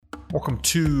Welcome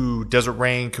to Desert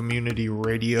Rain Community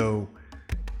Radio,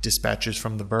 dispatches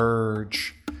from The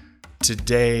Verge.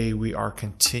 Today we are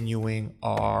continuing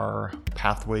our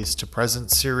Pathways to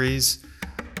Presence series.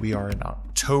 We are in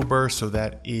October, so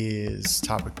that is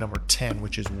topic number 10,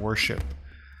 which is worship.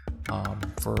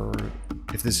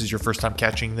 If this is your first time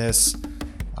catching this,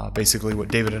 basically what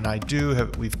David and I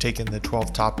do, we've taken the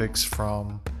 12 topics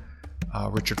from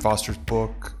Richard Foster's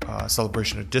book,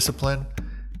 Celebration of Discipline,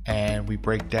 and we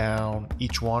break down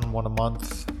each one a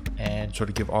month and sort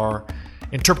of give our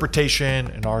interpretation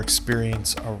and our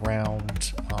experience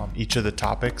around each of the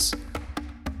topics.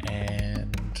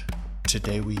 And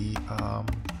today we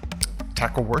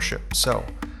tackle worship. So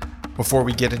before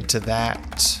we get into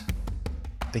that,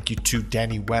 thank you to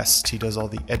Danny West. He does all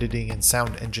the editing and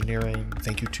sound engineering.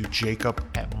 Thank you to Jacob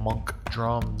at Monk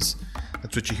Drums.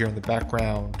 That's what you hear in the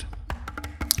background.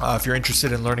 If you're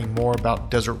interested in learning more about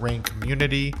Desert Rain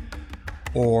Community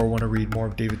or want to read more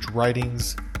of David's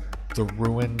writings,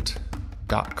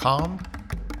 theruined.com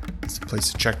is the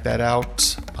place to check that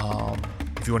out.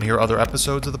 If you want to hear other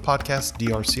episodes of the podcast,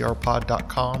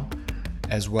 drcrpod.com,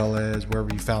 as well as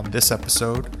wherever you found this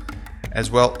episode,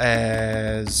 as well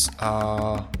as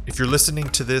if you're listening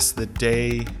to this the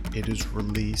day it is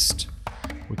released,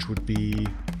 which would be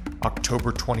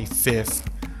October 25th,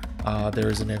 there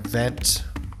is an event,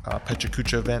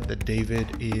 Pechakucha event, that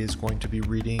David is going to be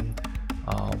reading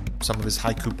some of his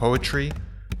haiku poetry.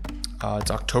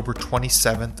 It's October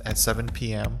 27th at 7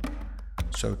 p.m.,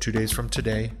 so 2 days from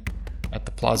today, at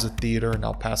the Plaza Theater in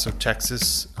El Paso,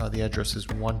 Texas. The address is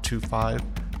 125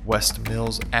 West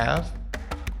Mills Ave.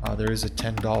 There is a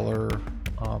 $10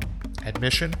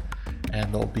 admission,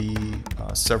 and there'll be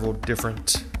several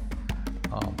different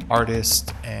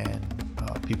artists and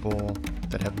people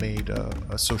that have made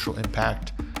a social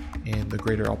impact in the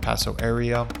greater El Paso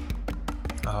area,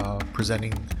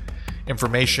 presenting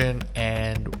information,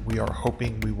 and we are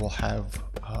hoping we will have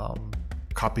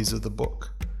copies of the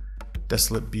book,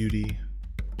 Desolate Beauty,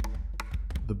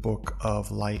 the book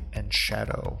of light and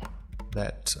shadow,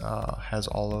 that has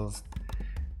all of,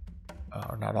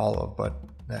 or not all of, but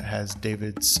that has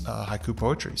David's haiku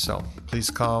poetry. So please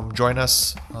come join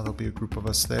us. There'll be a group of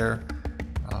us there.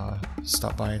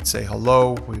 Stop by and say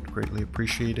hello. We'd greatly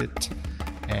appreciate it.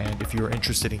 And if you're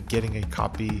interested in getting a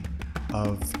copy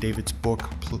of David's book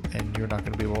and you're not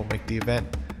going to be able to make the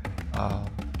event,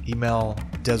 email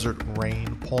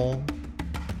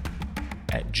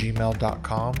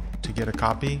desertrainpoem@gmail.com to get a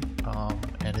copy.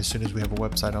 And as soon as we have a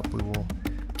website up, we will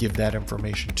give that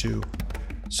information too.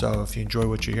 So if you enjoy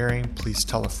what you're hearing, please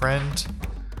tell a friend.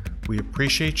 We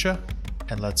appreciate you,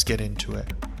 and let's get into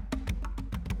it.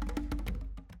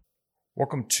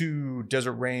 Welcome to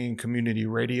Desert Rain Community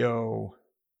Radio.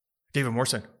 David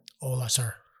Morrison. Hola,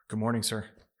 sir. Good morning, sir.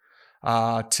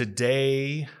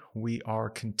 Today, we are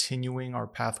continuing our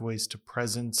Pathways to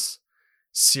Presence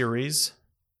series,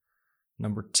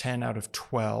 number 10 out of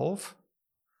 12.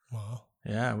 Wow.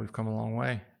 Yeah, we've come a long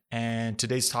way. And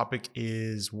today's topic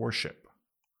is worship.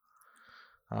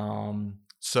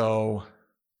 So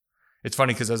it's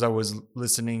funny because as I was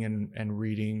listening and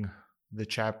reading the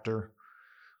chapter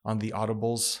on the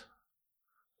audibles,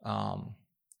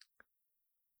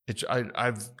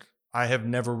 I have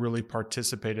never really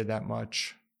participated that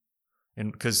much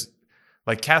in, because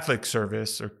like Catholic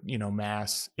service or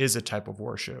mass is a type of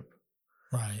worship,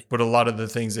 right? But a lot of the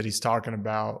things that he's talking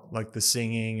about, like the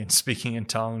singing and speaking in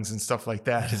tongues and stuff like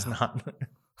that, is not,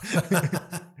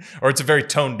 or it's a very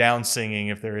toned down singing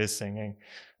if there is singing.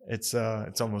 It's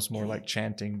almost more like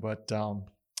chanting, but so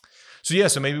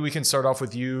maybe we can start off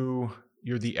with you.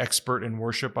 You're the expert in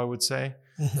worship, I would say.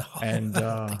 No, and I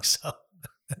don't think so.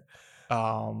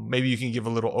 Maybe you can give a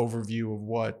little overview of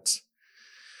what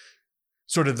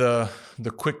sort of the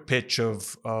quick pitch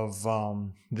of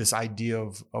this idea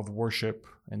of worship,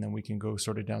 and then we can go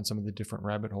sort of down some of the different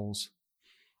rabbit holes.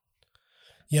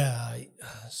 Yeah.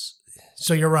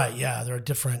 So you're right. Yeah, there are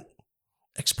different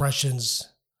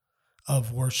expressions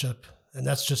of worship, and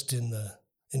that's just in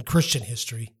Christian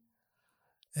history.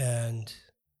 And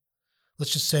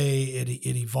let's just say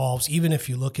it evolves. Even if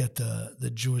you look at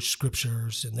the Jewish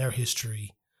scriptures and their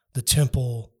history, the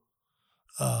temple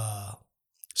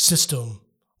system,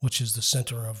 which is the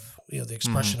center of the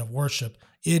expression of worship,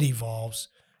 it evolves.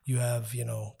 You have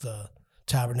the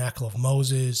tabernacle of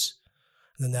Moses,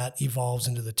 and then that evolves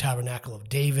into the tabernacle of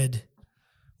David,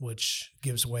 which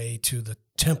gives way to the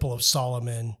temple of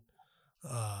Solomon,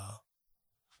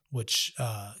 which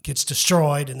gets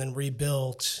destroyed and then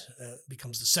rebuilt,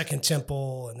 becomes the second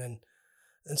temple, and then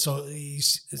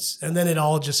it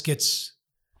all just gets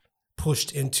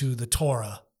pushed into the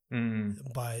Torah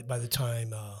by the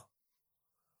time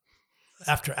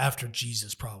after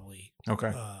Jesus probably.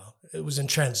 Okay. It was in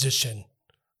transition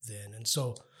then, and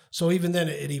so even then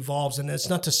it evolves, and it's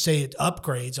not to say it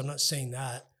upgrades. I'm not saying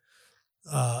that.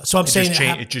 So I'm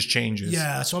saying it just changes.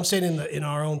 Yeah. So I'm saying in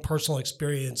our own personal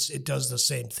experience, it does the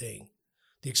same thing.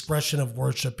 The expression of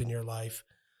worship in your life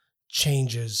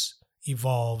changes,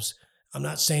 evolves. I'm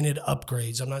not saying it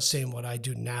upgrades. I'm not saying what I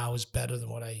do now is better than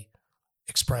what I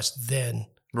expressed then.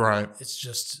 Right. It's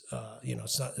just,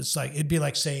 it's not, it's like, it'd be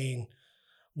like saying,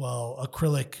 well,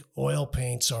 acrylic oil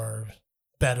paints are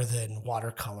better than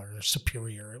watercolor. They're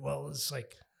superior. Well, it's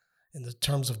like in the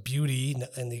terms of beauty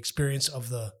and the experience of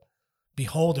the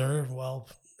beholder, well,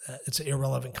 it's an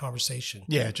irrelevant conversation.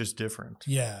 Yeah, just different.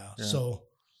 Yeah. So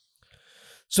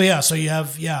you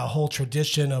have, a whole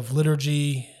tradition of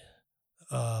liturgy,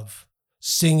 of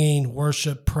singing,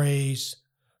 worship, praise,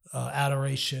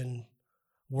 adoration.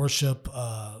 Worship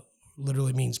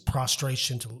literally means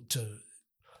prostration,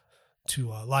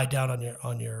 to lie down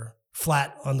on your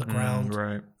flat on the ground,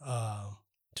 right?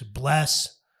 To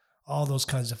bless, all those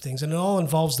kinds of things, and it all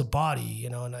involves the body,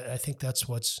 and I think that's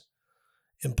what's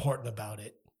important about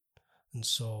it. And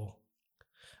so,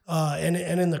 and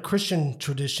in the Christian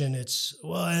tradition, it's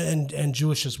and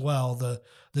Jewish as well.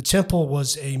 The temple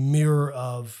was a mirror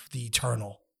of the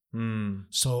eternal.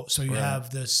 So you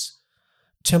have this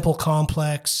temple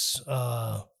complex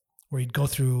where you'd go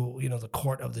through, the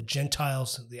court of the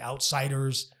Gentiles, the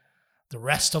outsiders. The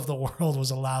rest of the world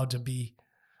was allowed to be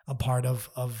a part of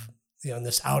in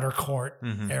this outer court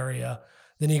area.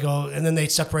 Then you go, and then they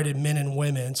separated men and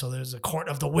women. So there's a court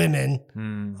of the women,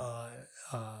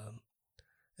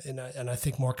 and I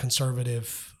think more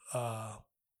conservative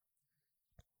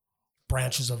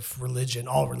branches of religion,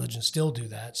 all religions still do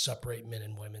that, separate men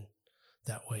and women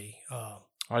that way.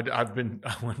 I've been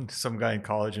when some guy in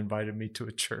college invited me to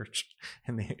a church,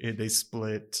 and they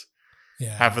split.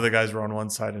 Yeah. Half of the guys were on one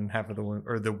side, and half of the women,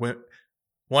 or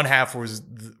one half was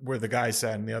where the guys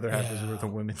sat, and the other half was where the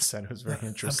women sat. It was very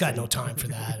interesting. I've got no time for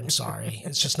that. I'm sorry.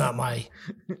 It's just not my,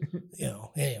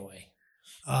 anyway.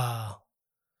 But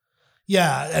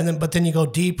then you go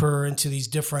deeper into these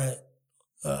different,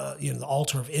 the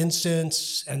altar of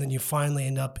incense, and then you finally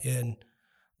end up in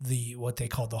what they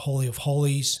call the Holy of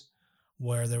Holies,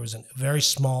 where there was a very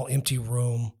small empty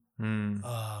room,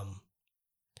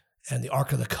 and the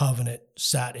Ark of the Covenant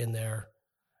sat in there.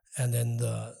 And then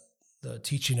the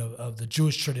teaching of the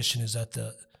Jewish tradition is that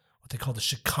what they call the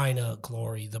Shekinah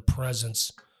glory, the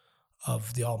presence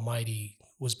of the Almighty,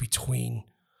 was between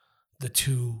the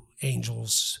two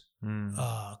angels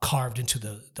carved into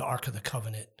the Ark of the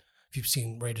Covenant. If you've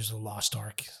seen Raiders of the Lost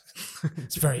Ark,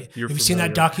 it's very. Have you seen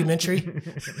that documentary?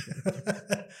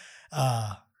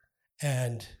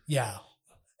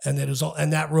 And it was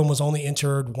and that room was only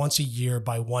entered once a year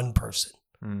by one person.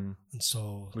 And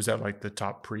so was that like the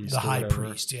top priest, the high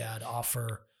priest, to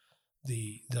offer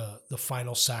the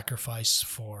final sacrifice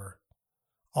for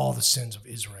all the sins of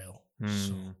Israel.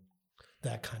 So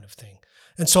that kind of thing.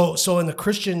 And so in the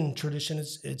Christian tradition,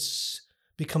 it's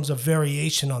becomes a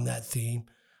variation on that theme.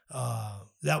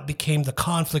 That became the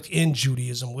conflict in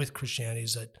Judaism with Christianity,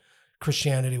 is that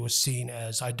Christianity was seen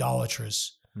as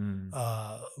idolatrous,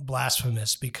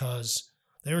 blasphemous, because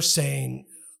they were saying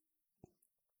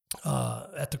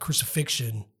at the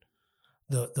crucifixion,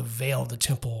 the veil of the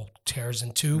temple tears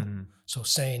in two. So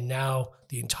saying now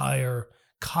the entire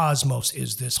cosmos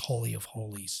is this Holy of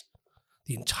Holies,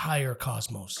 the entire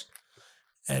cosmos,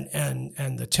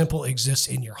 and the temple exists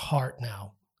in your heart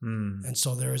now, and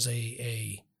so there is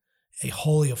a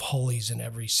Holy of Holies in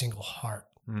every single heart,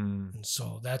 and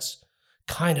so that's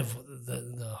kind of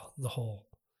the whole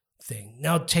thing.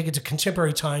 Now take it to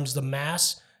contemporary times. The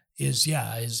Mass is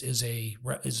a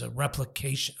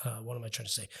replication. What am I trying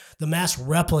to say? The Mass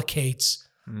replicates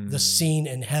the scene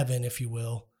in heaven, if you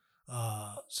will,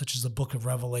 such as the Book of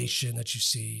Revelation that you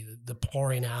see, the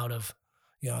pouring out of,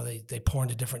 they pour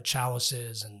into different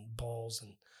chalices and bowls,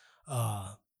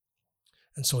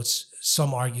 and so it's,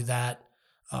 some argue that,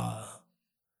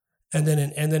 and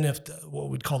then if what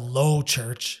we'd call low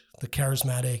church, the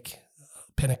charismatic,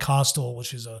 Pentecostal,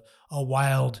 which is a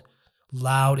wild,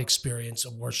 loud experience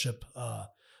of worship.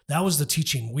 That was the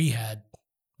teaching we had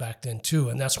back then too,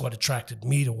 and that's what attracted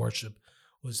me to worship,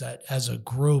 was that as a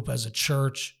group, as a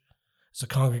church, as a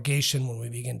congregation, when we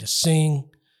begin to sing,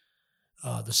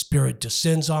 the Spirit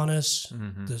descends on us,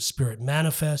 the Spirit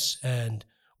manifests, and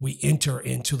we enter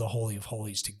into the Holy of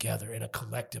Holies together in a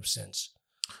collective sense.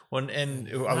 Well,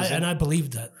 I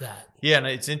believe that. Yeah, and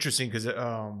it's interesting because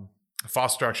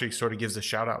Foster actually sort of gives a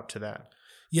shout out to that.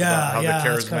 Yeah, how the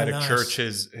charismatic nice. church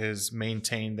has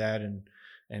maintained that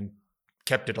and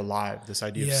kept it alive. This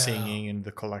idea of Yeah. singing and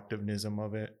the collectivism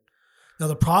of it. Now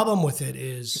the problem with it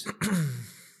is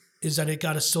that it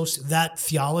got associated, that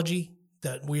theology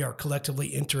that we are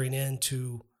collectively entering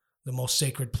into the most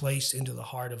sacred place, into the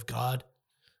heart of God.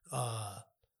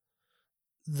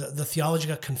 The theology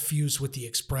got confused with the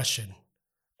expression.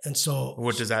 And so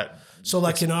What does that? So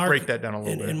like break that down a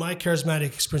little bit. In my charismatic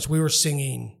experience, we were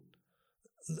singing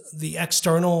the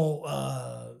external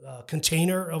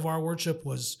container of our worship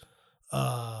was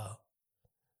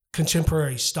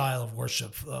contemporary style of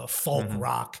worship, folk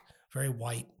rock, very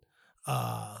white,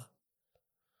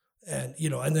 and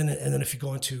then if you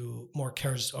go into more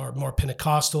more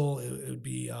Pentecostal, it would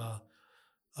be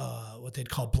what they'd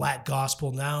call black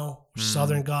gospel now, or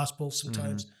Southern gospel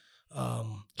sometimes,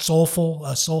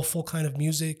 soulful kind of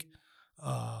music,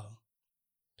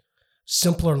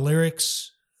 simpler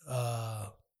lyrics,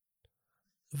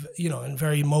 and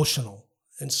very emotional.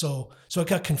 And so it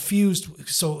got confused.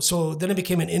 So then it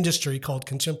became an industry called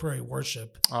contemporary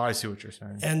worship. Oh, I see what you're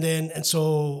saying. And so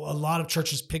a lot of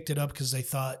churches picked it up because they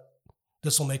thought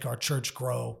this will make our church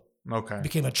grow. Okay. It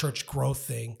became a church growth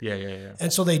thing. Yeah.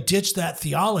 And so they ditched that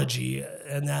theology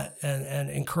and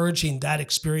encouraging that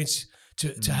experience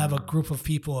to have a group of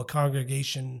people, a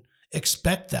congregation,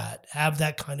 expect that, have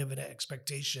that kind of an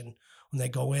expectation when they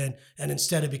go in, and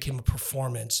instead it became a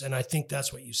performance. And I think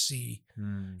that's what you see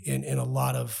in a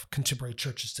lot of contemporary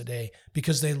churches today,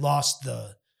 because they lost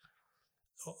never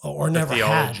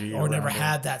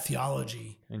had that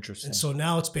theology. Interesting. And so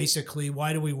now it's basically,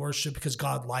 why do we worship? Because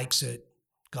God likes it.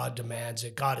 God demands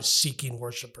it. God is seeking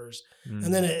worshipers.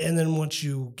 And then once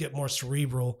you get more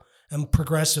cerebral, and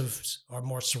progressives are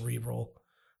more cerebral,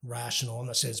 rational, I'm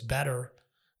not saying it's better,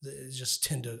 they just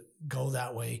tend to go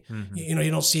that way.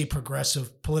 You don't see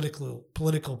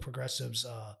political progressives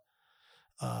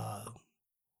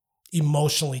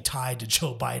emotionally tied to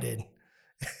Joe Biden.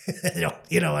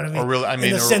 You know what I mean?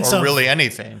 Or really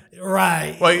anything.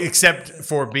 Right. Well, except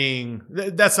for being,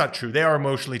 that's not true. They are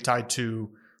emotionally tied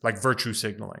to like virtue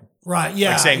signaling. Right.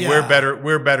 Yeah. Like saying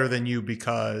we're better than you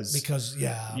because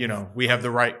we have the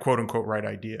right, quote unquote, right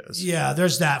ideas. Yeah,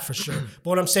 there's that for sure. But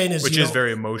what I'm saying is, which is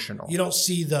very emotional. You don't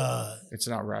see it's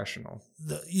not rational.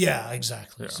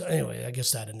 Exactly. Yeah. So anyway, I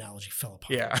guess that analogy fell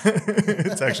apart. Yeah.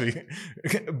 It's actually,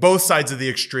 both sides of the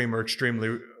extreme are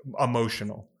extremely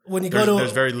emotional. When you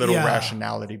there's very little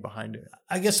rationality behind it.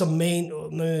 I guess let me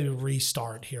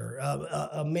restart here.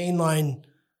 A mainline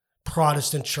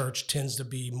Protestant church tends to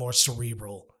be more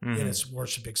cerebral in its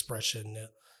worship expression.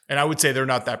 And I would say they're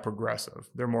not that progressive.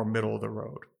 They're more middle of the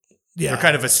road. Yeah. They're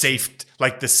kind of the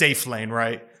safe lane,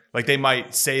 right? Like they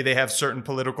might say they have certain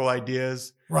political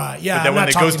ideas. Right. Yeah. But then when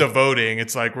it goes to voting,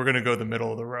 it's like, we're going to go the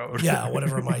middle of the road. Yeah.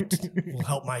 Whatever will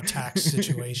help my tax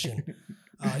situation.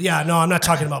 No, I'm not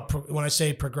talking about, when I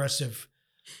say progressive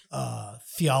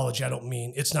theology, I don't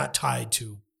mean, it's not tied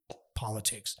to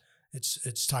politics.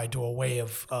 It's tied to a way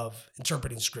of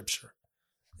interpreting scripture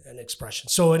and expression.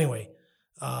 So anyway,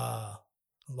 I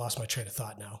lost my train of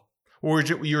thought now. Or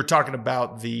you were talking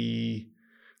about the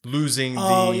losing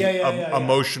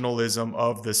emotionalism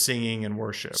of the singing and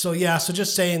worship. So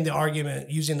just saying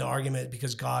using the argument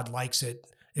because God likes it.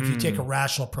 If you take a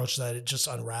rational approach to that, it just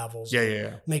unravels.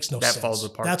 Yeah. Makes no sense. That falls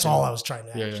apart. That's all I was trying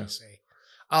to actually say.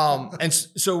 And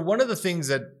so one of the things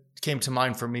that came to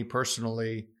mind for me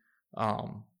personally,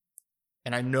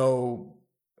 and I know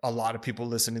a lot of people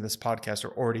listening to this podcast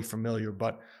are already familiar,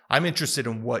 but I'm interested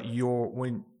in what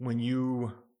when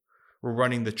you were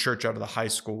running the church out of the high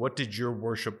school, what did your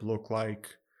worship look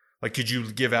like? Like, could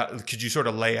you sort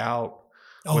of lay out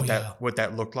what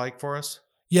that looked like for us?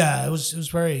 Yeah, it was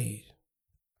very,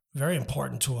 very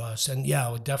important to us. And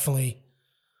it would definitely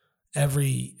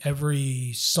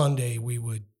every Sunday we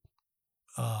would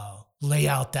lay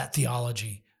out that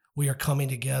theology. We are coming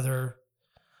together.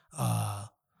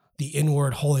 The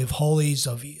inward holy of holies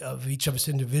of each of us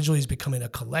individually is becoming a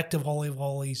collective holy of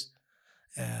holies,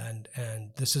 and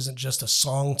this isn't just a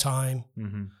song time.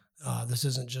 This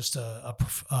isn't just a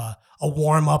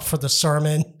warm up for the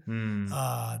sermon.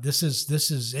 This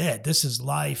is it. This is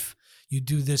life. You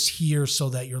do this here so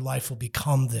that your life will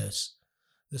become this.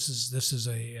 This is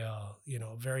a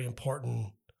very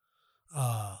important.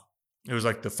 It was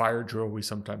like the fire drill we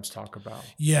sometimes talk about.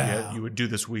 Yeah, you would do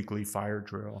this weekly fire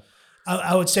drill.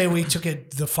 I would say we took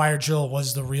it. The fire drill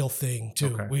was the real thing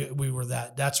too. Okay. We were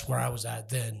that. That's where I was at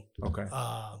then. Okay.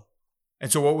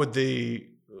 And so, what would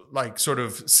sort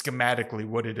of schematically,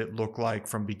 what did it look like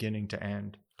from beginning to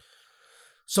end?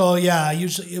 So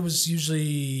it was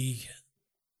usually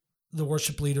the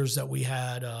worship leaders that we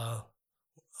had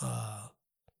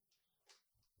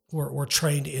were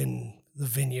trained in the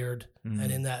vineyard.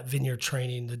 And in that vineyard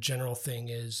training, the general thing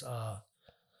is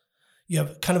you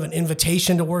have kind of an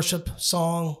invitation to worship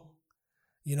song,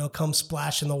 come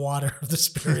splash in the water of the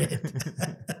Spirit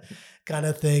kind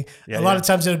of thing. A lot of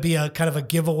times it would be a kind of a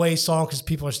giveaway song because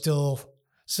people are still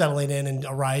settling in and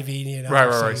arriving,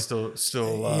 Right.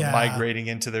 Still migrating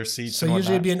into their seats. So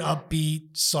usually it'd be an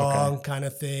upbeat song kind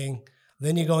of thing.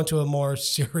 Then you go into a more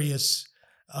serious,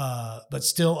 but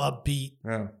still upbeat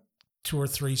 2 or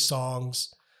 3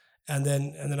 songs. And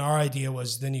then our idea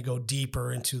was then you go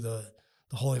deeper into the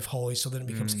Holy of Holies. So then it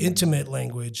becomes intimate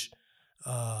language.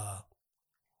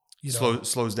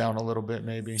 Slows down a little bit,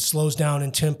 maybe. Slows down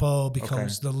in tempo,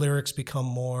 the lyrics become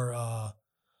more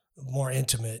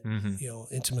intimate,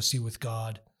 intimacy with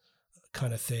God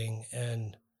kind of thing.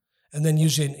 And then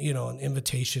usually, an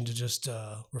invitation to just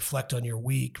reflect on your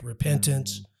week,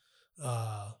 repentance,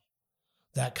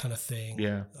 that kind of thing.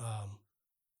 Yeah.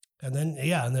 And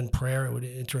then prayer, it would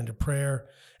enter into prayer.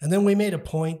 And then we made a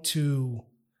point to,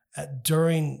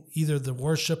 during either the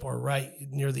worship or right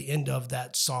near the end of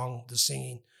that song, the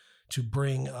singing, to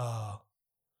bring,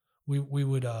 we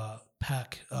would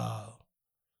pack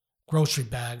grocery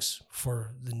bags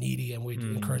for the needy, and we'd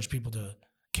encourage people to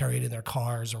carry it in their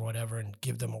cars or whatever and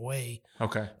give them away.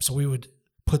 Okay. So we would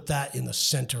put that in the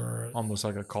center. Almost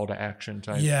like a call to action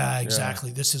type. Yeah, exactly.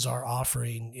 Yeah. This is our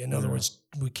offering. In other words,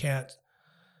 we can't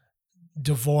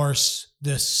divorce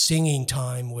this singing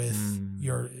time with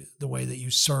the way that you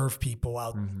serve people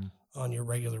out on your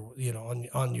regular,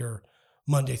 on your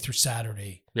Monday through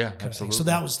Saturday. Yeah, absolutely. So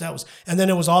that was, and then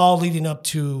it was all leading up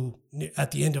to,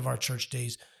 at the end of our church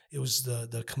days, it was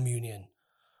the communion,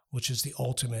 which is the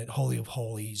ultimate Holy of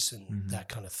Holies and that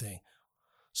kind of thing.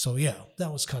 So yeah,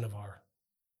 that was kind of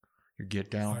your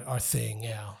get down, our thing.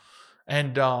 Yeah.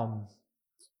 And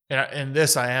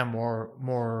this I am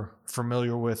more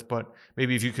familiar with, but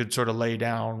maybe if you could sort of lay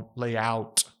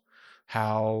out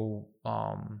how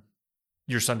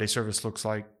your Sunday service looks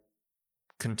like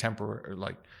contemporary,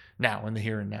 like now, in the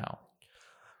here and now.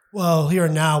 Well, here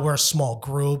and now we're a small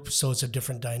group, so it's a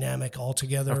different dynamic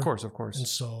altogether. Of course. And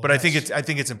so, but I think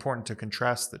it's important to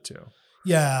contrast the two.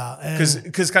 Yeah,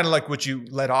 because kind of like what you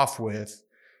led off with,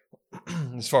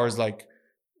 as far as like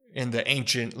in the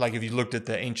ancient, like if you looked at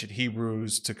the ancient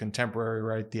Hebrews to contemporary,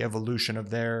 right, the evolution of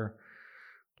their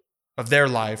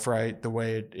life, right, the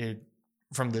way it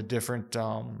from the different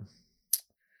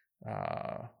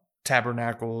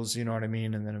tabernacles, you know what I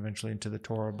mean, and then eventually into the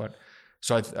Torah. But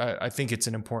so I think it's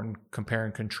an important compare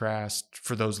and contrast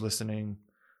for those listening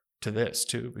to this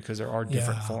too, because there are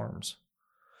different forms.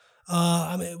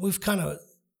 I mean, we've kind of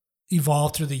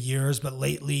evolved through the years, but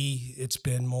lately it's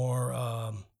been more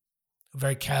a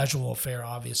very casual affair,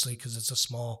 obviously, because it's a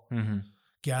small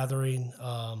gathering.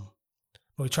 But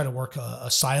we try to work a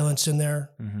silence in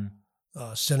there,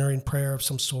 centering prayer of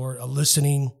some sort,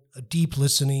 a deep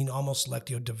listening, almost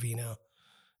Lectio Divina,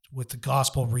 with the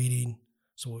gospel reading.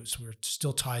 So we're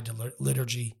still tied to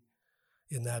liturgy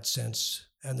in that sense.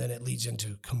 And then it leads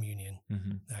into communion,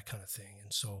 that kind of thing.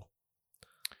 And so.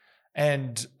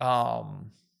 And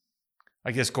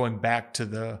I guess going back to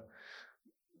the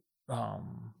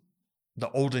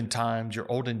olden times, your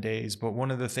olden days, but one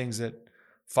of the things that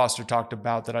Foster talked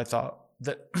about that I thought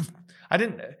that I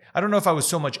don't know if I was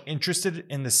so much interested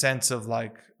in the sense of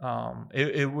like,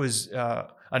 it was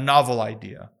a novel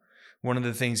idea. One of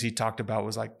the things he talked about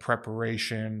was like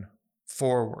preparation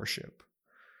for worship.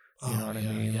 You know what I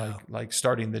mean? Yeah. Like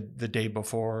starting the day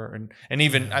before and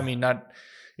even, I mean,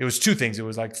 it was 2 things. It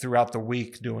was like throughout the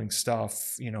week doing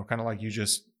stuff, kind of like you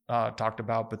just talked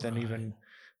about, but then even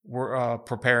we're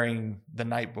preparing the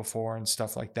night before and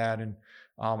stuff like that. And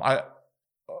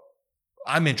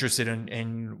I'm interested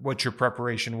in what your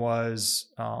preparation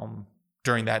was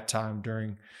during that time,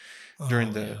 during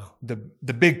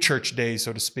the big church days,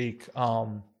 so to speak.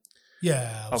 Of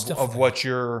what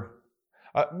your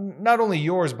not only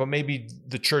yours, but maybe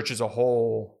the church as a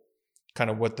whole, kind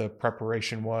of what the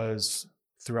preparation was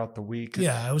throughout the week.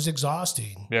 Yeah, it was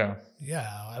exhausting. Yeah. Yeah,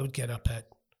 I would get up at,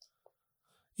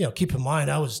 keep in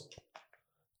mind, I was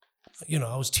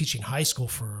teaching high school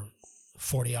for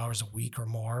 40 hours a week or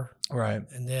more. Right.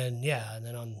 And then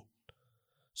on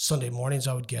Sunday mornings,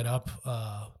 I would get up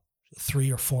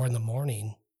 3 or 4 in the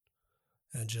morning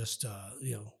and just,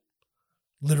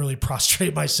 literally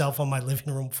prostrate myself on my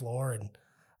living room floor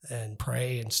and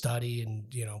pray and study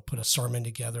and, put a sermon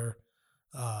together,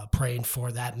 praying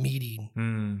for that meeting.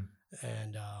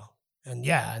 And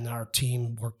our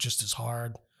team worked just as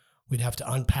hard. We'd have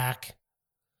to unpack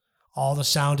all the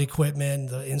sound equipment,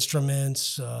 the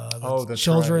instruments, the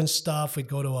children's stuff. We'd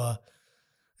go to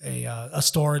a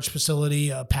storage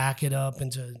facility, pack it up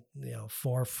into 3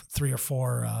 or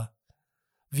 4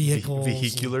 vehicles,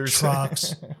 vehiculars,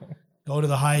 trucks. Go to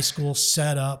the high school,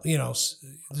 set up.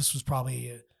 This was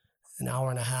probably an hour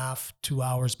and a half, 2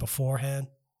 hours beforehand,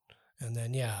 and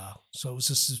then so it was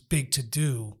just this big to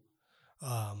do.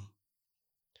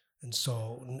 And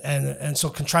so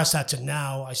contrast that to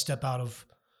now. I step out of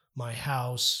my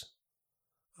house,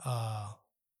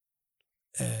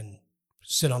 and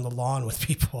sit on the lawn with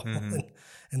people,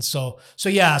 and so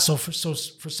for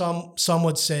some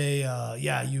would say,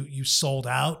 you sold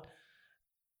out,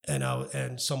 and I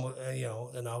would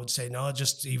say no, it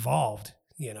just evolved,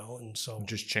 and so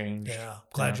just changed. Yeah,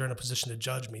 glad you're in a position to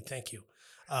judge me. Thank you.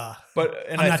 I'm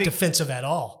I not think, defensive at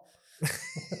all.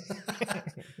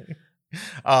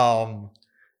 I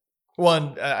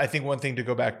think one thing to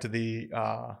go back to the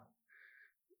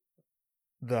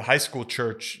high school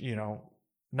church,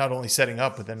 not only setting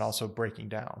up, but then also breaking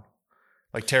down,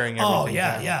 like tearing everything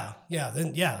down.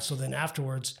 So then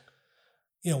afterwards,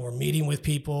 we're meeting with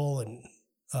people and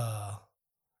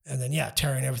then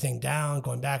tearing everything down,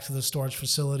 going back to the storage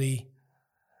facility,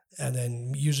 and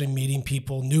then usually meeting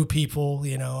new people,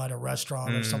 at a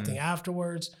restaurant or something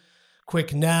afterwards.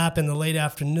 Quick nap in the late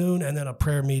afternoon, and then a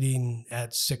prayer meeting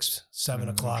at 6, 7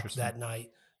 o'clock that night,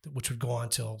 which would go on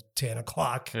till 10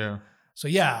 o'clock. Yeah. So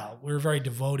we were very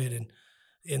devoted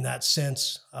in that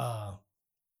sense. I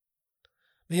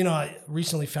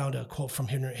recently found a quote from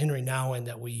Henry Nouwen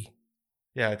that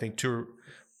I think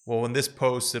when this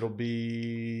posts, it'll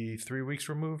be 3 weeks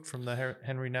removed from the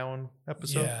Henry Nouwen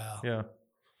episode. Yeah.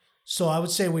 So I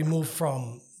would say we moved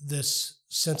from this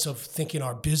sense of thinking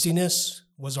our busyness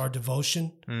was our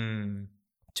devotion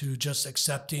to just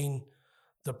accepting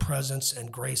the presence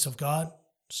and grace of God.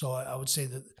 So I would say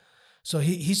that. So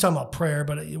he's talking about prayer,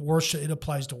 but it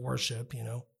applies to worship,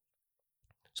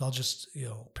 So I'll just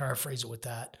paraphrase it with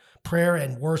that. Prayer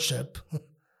and worship.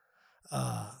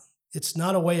 It's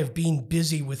not a way of being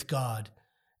busy with God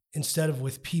instead of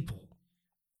with people.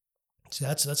 See,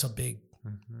 that's a big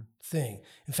thing.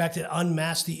 In fact, it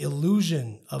unmasks the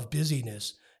illusion of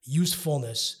busyness,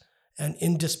 usefulness, and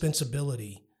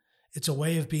indispensability. It's a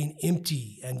way of being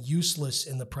empty and useless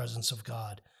in the presence of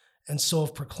God, and so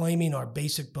of proclaiming our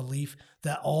basic belief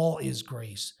that all is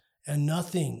grace and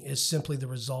nothing is simply the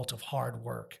result of hard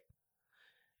work.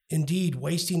 Indeed,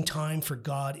 wasting time for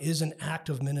God is an act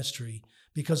of ministry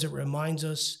because it reminds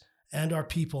us and our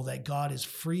people that God is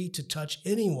free to touch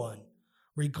anyone,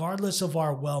 regardless of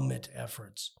our well-meant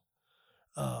efforts.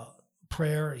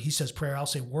 Prayer, he says prayer, I'll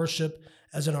say worship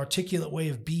as an articulate way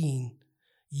of being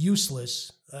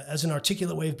useless, in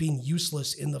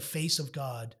the face of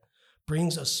God,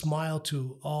 brings a smile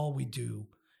to all we do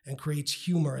and creates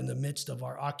humor in the midst of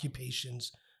our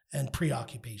occupations and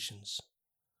preoccupations.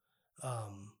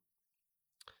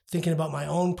 Thinking about my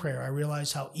own prayer, I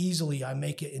realize how easily I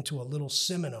make it into a little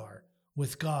seminar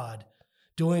with God,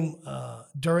 during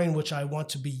which I want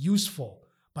to be useful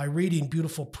by reading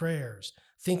beautiful prayers,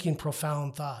 thinking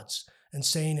profound thoughts, and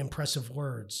saying impressive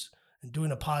words, and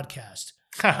doing a podcast.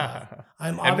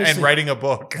 I'm obviously and writing a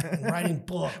book, writing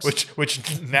books, which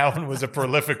Nouwen was a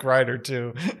prolific writer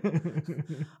too.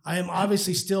 I am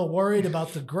obviously still worried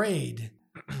about the grade.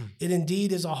 It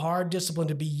indeed is a hard discipline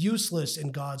to be useless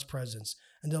in God's presence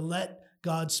and to let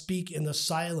God speak in the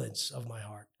silence of my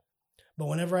heart. But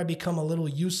whenever I become a little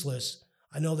useless,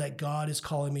 I know that God is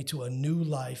calling me to a new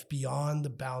life beyond the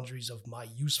boundaries of my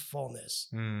usefulness.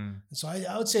 And so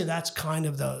I would say that's kind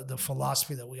of the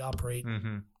philosophy that we operate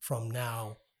from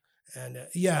now. And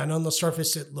and on the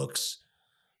surface, it looks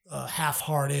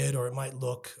half-hearted, or it might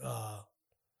look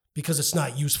because it's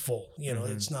not useful.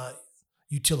 It's not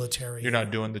utilitarian. You're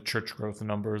not doing the church growth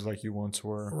numbers like you once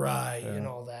were. Right, and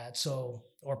all that. So,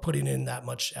 or putting in that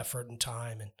much effort and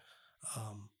time.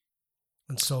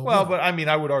 And so, but I mean,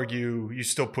 I would argue you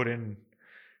still put in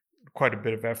quite a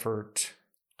bit of effort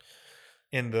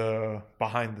in the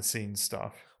behind the scenes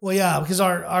stuff. Well, yeah, because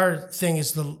our thing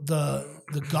is the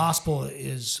gospel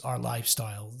is our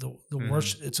lifestyle. The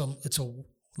worship, it's a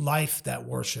life that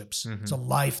worships. It's a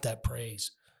life that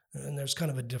prays, and there's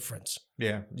kind of a difference.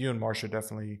 Yeah, you and Marcia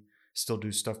definitely still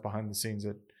do stuff behind the scenes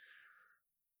that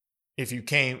if you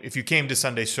came to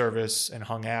Sunday service and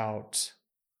hung out,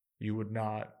 you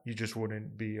just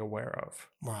wouldn't be aware of.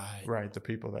 Right. The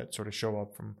people that sort of show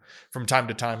up from time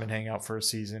to time and hang out for a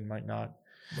season might not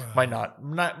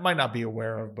be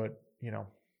aware of, but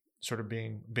sort of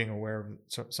being aware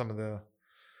of some of the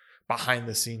behind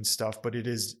the scenes stuff. But it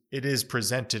is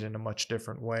presented in a much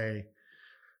different way,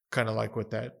 kind of like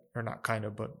what that, or not kind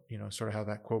of, but sort of how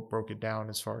that quote broke it down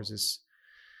as far as this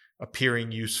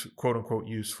appearing quote unquote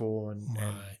useful and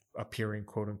appearing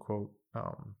quote unquote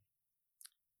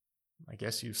I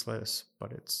guess useless,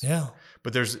 but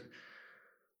but there's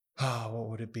what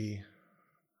would it be?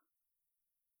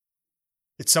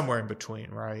 It's somewhere in between,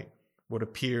 right? What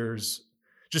appears,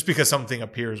 just because something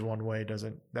appears one way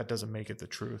doesn't make it the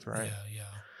truth, right? Yeah.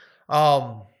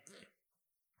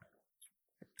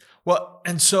 Well,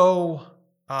 and so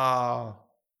I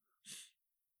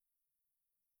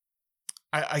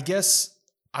guess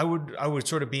I would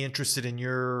sort of be interested in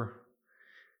your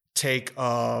take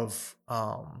of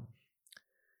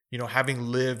having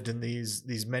lived in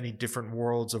these many different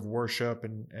worlds of worship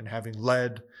and having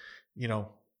led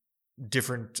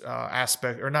different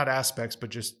aspects, or not aspects,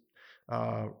 but just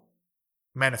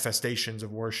manifestations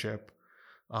of worship.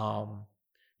 How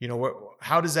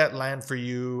does that land for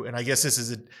you? And I guess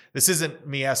this isn't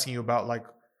me asking you about, like,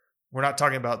 we're not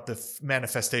talking about the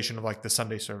manifestation of like the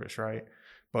Sunday service, right?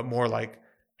 But more like,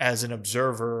 as an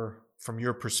observer from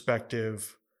your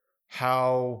perspective,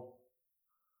 how,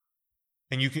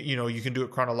 and you can do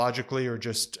it chronologically or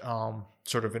just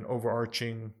sort of an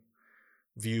overarching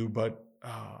view, but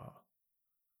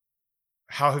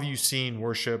how have you seen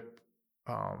worship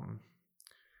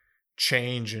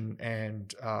change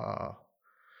and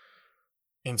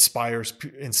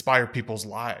inspire people's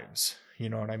lives? You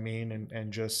know what I mean?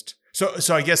 And just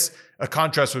so I guess a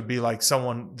contrast would be like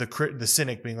the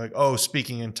cynic being like, oh,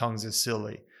 speaking in tongues is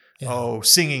silly. Yeah. Oh,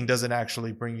 singing doesn't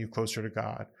actually bring you closer to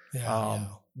God.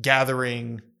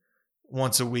 Gathering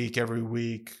once a week, every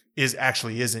week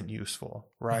isn't useful,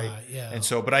 right? And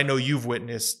so, but I know you've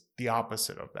witnessed the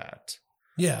opposite of that.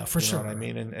 Yeah, for sure. You know what I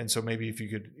mean? And so maybe if you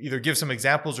could either give some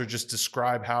examples or just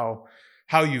describe how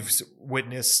you've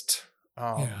witnessed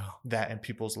that in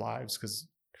people's lives, because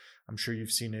I'm sure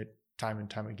you've seen it time and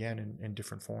time again in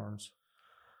different forms.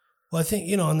 Well, I think,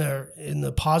 in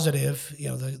the positive,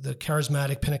 the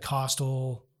charismatic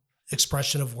Pentecostal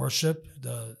expression of worship,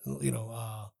 the,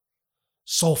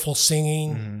 soulful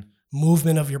singing, mm-hmm.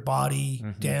 movement of your body,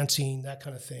 mm-hmm. dancing, that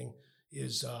kind of thing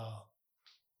is,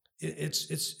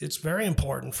 it's very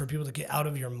important for people to get out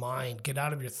of your mind, get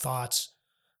out of your thoughts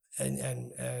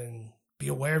and be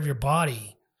aware of your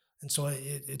body. And so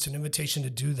it's an invitation to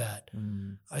do that.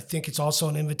 Mm. I think it's also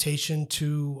an invitation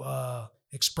to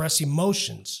express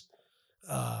emotions,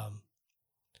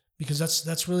 because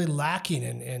that's really lacking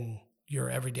in your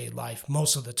everyday life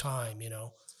most of the time,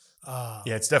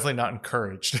 it's definitely not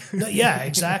encouraged. Yeah,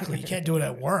 exactly. You can't do it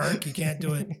at work. You can't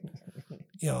do it,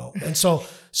 And so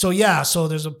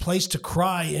there's a place to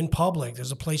cry in public.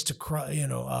 There's a place to cry,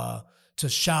 to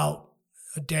shout,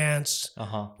 dance,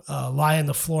 lie on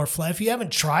the floor flat. If you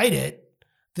haven't tried it,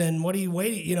 then what are you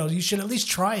waiting? You should at least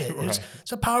try it. Right.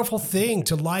 It's a powerful thing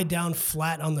to lie down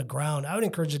flat on the ground. I would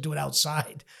encourage you to do it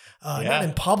outside, not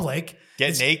in public.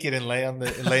 Get naked and lay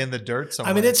in the dirt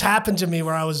somewhere. I mean, it's happened to me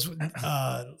where I was.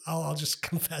 I'll just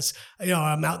confess.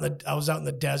 I was out in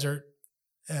the desert,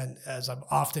 and as I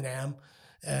often am,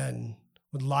 and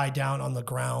would lie down on the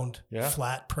ground,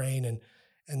 flat, praying, and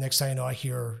next thing I know, I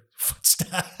hear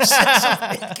footsteps.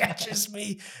 Somebody catches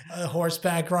me, a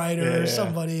horseback rider or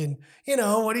somebody, and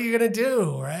what are you gonna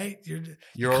do, right?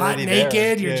 You're already naked.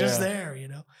 There. You're just there,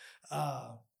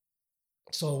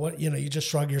 So what you just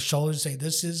shrug your shoulders and say,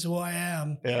 "This is who I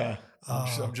am." Yeah,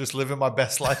 I'm just living my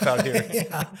best life out here.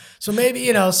 Yeah. So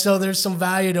maybe so there's some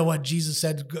value to what Jesus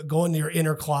said: go into your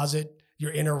inner closet,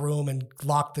 your inner room, and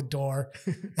lock the door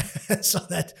so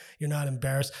that you're not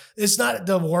embarrassed. It's not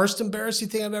the worst embarrassing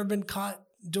thing I've ever been caught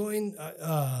doing.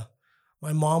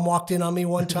 My mom walked in on me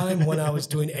one time when I was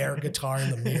doing air guitar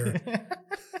in the mirror.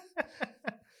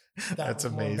 That's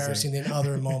amazing. More embarrassing than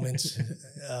other moments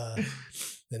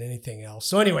than anything else.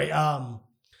 So anyway,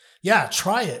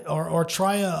 try it or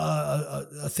try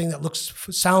a thing that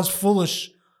sounds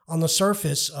foolish on the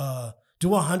surface. Do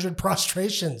 100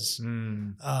 prostrations.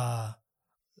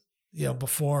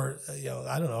 Before,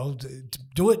 I don't know,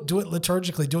 do it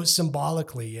liturgically, do it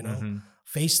symbolically, mm-hmm.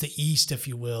 face the east, if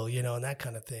you will, and that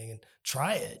kind of thing, and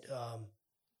try it.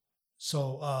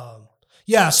 So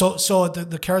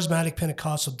the charismatic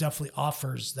Pentecostal definitely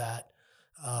offers that.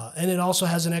 And it also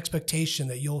has an expectation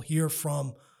that you'll hear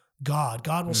from God.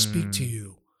 God will speak to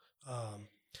you.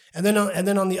 And then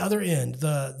on the other end,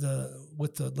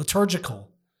 with the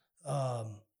liturgical,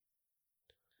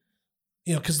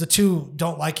 because the two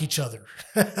don't like each other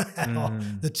at all.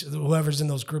 Whoever's in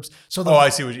those groups. So I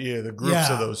see the groups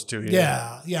of those two.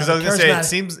 Yeah. Because I was going to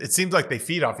say, it seems like they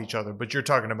feed off each other, but you're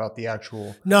talking about the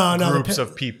actual groups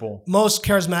of people. Most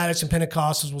charismatics and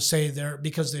Pentecostals will say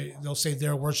they'll say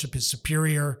their worship is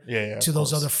superior to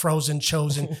those other frozen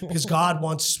chosen because God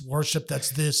wants worship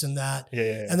that's this and that.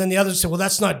 And then the others say, well,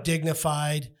 that's not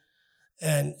dignified.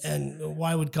 And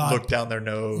why would God look down their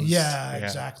nose? Yeah,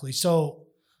 exactly. So,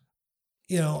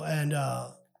 and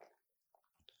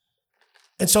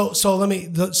so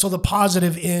the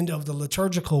positive end of the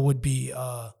liturgical would be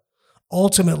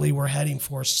ultimately we're heading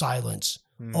for silence.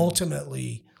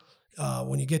 Ultimately,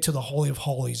 when you get to the Holy of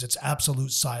Holies, it's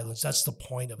absolute silence. That's the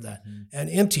point of that,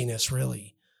 and emptiness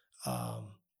really,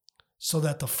 so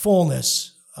that the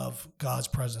fullness of God's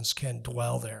presence can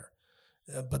dwell there.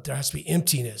 But there has to be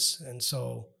emptiness, and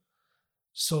so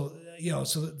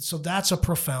that's a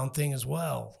profound thing as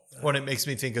well. Well, it makes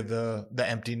me think of the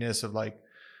emptiness of like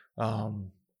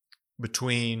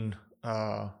between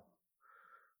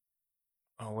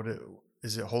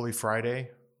is it Holy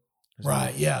Friday?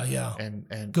 Right. Yeah.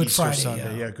 And Good Easter Friday,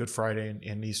 Sunday. Yeah, Good Friday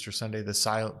and Easter Sunday.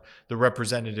 The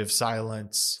representative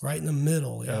silence right in the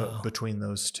middle. Yeah. Between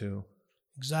those two.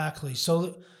 Exactly.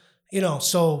 So,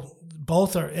 so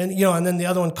both are, and then the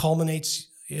other one culminates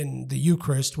in the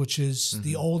Eucharist, which is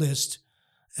the oldest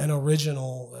and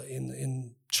original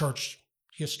in church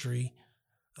history,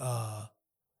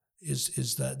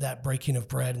 is that breaking of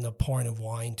bread and the pouring of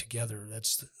wine together.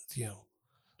 That's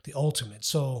the ultimate.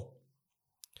 So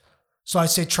I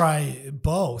say try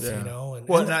both,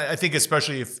 And I think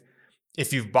especially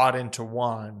if you've bought into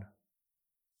one,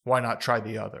 why not try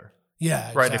the other?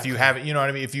 Yeah, right. Exactly. If you haven't, you know what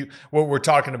I mean? What we're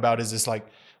talking about is this like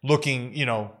looking,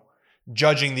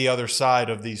 judging the other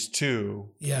side of these two.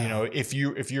 Yeah. If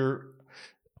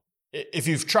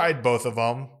you've tried both of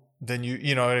them, then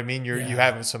you know what I mean? You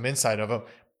have some insight of them,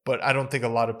 but I don't think a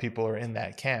lot of people are in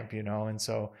that camp, And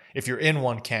so if you're in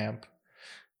one camp,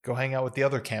 go hang out with the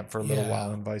other camp for a little while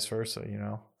and vice versa,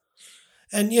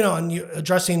 And, and you're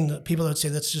addressing the people that say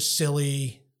that's just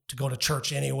silly to go to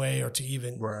church anyway, or to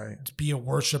even to be a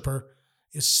worshiper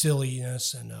is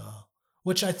silliness. And,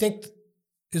 which I think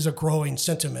is a growing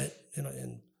sentiment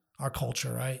in our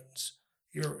culture, right?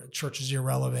 Your church is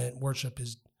irrelevant. Worship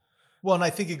is. Well, and I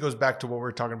think it goes back to what we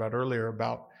were talking about earlier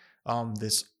about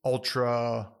this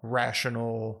ultra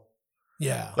rational.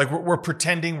 Yeah. Like we're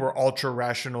pretending we're ultra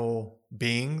rational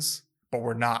beings, but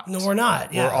we're not. No, we're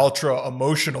not. Yeah. We're ultra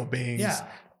emotional beings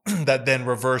that then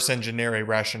reverse engineer a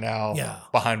rationale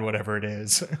behind whatever it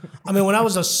is. I mean, when I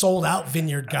was a sold out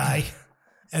vineyard guy,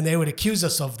 and they would accuse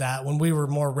us of that when we were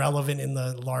more relevant in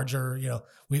the larger,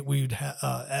 we'd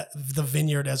the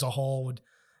vineyard as a whole would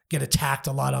get attacked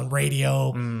a lot on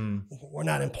radio. We're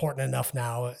not important enough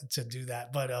now to do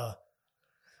that. But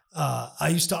I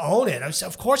used to own it. I said,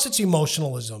 of course it's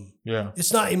emotionalism. Yeah.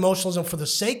 It's not emotionalism for the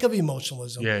sake of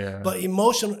emotionalism. Yeah. But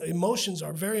emotions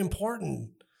are very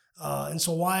important. And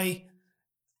so why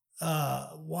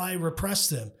repress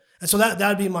them? And so that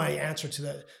would be my answer to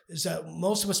that, is that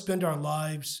most of us spend our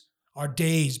lives, our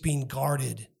days being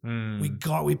guarded.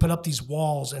 We put up these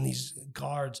walls and these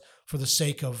guards for the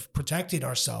sake of protecting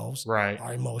ourselves,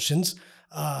 our emotions.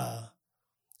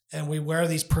 And we wear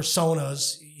these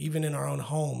personas even in our own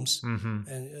homes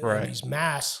and these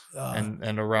masks.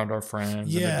 And around our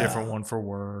friends and a different one for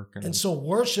work. And so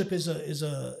worship is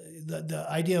the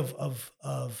idea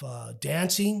of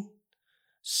dancing,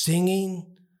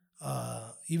 singing,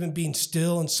 even being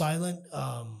still and silent.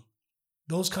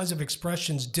 Those kinds of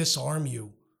expressions disarm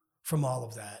you from all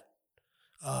of that.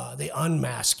 They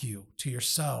unmask you to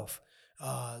yourself.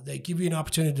 They give you an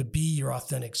opportunity to be your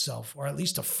authentic self, or at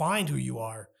least to find who you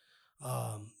are.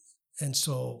 And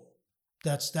so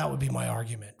that would be my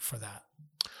argument for that.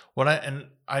 Well,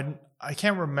 I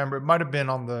can't remember. It might have been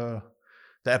on the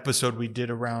episode we did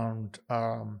around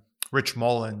Rich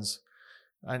Mullins.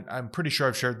 I'm pretty sure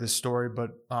I've shared this story,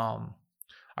 but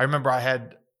I remember I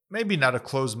had maybe not a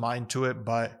closed mind to it,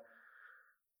 but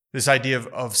this idea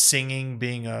of singing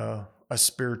being a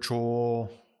spiritual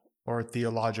or a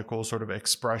theological sort of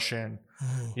expression.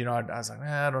 I was like,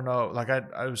 I don't know. Like I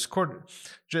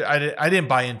didn't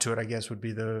buy into it, I guess would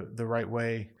be the right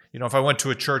way. If I went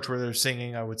to a church where they're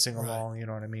singing, I would sing along, you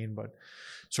know what I mean? But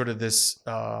sort of this,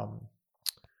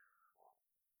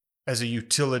 as a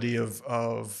utility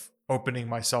of opening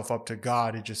myself up to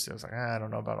God, I was like, I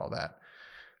don't know about all that.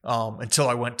 Until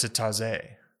I went to Taizé,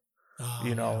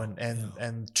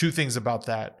 and two things about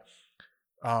that.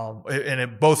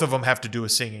 Both of them have to do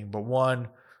with singing, but one,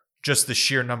 just the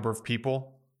sheer number of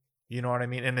people, you know what I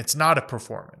mean? And it's not a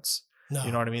performance,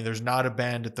 you know what I mean? There's not a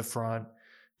band at the front.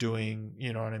 doing,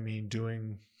 you know what I mean,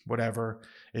 doing whatever.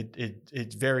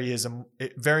 It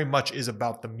very much is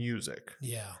about the music.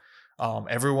 Yeah.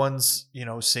 Everyone's, you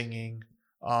know, singing.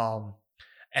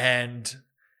 And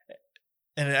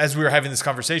as we were having this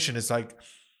conversation, it's like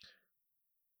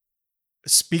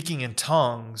speaking in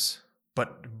tongues,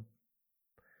 but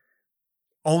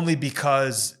only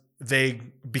because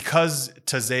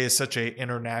Taizé is such a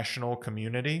international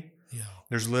community. Yeah.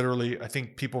 There's literally, I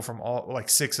think, people from all, like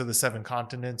 6 of the 7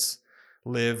 continents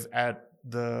live at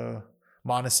the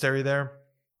monastery there.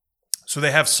 So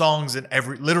they have songs in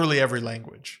literally every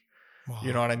language. Wow.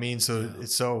 You know what I mean? So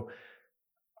it's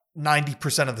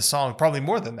 90% of the song, probably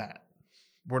more than that,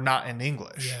 were not in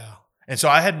English. Yeah. And so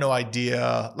I had no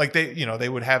idea, like they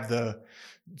would have the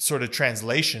sort of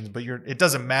translations, but it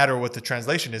doesn't matter what the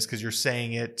translation is because you're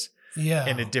saying it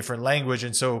in a different language.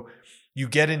 And so you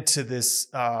get into this,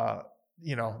 for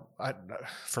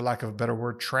lack of a better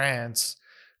word, trance,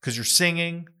 because you're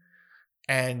singing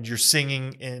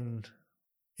in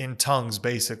tongues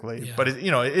basically, but it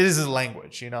is a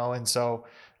language, and so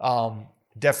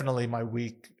definitely my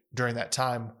week during that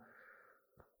time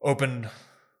opened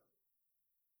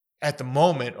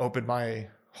my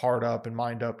heart up and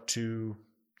mind up to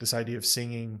this idea of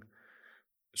singing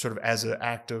sort of as an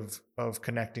act of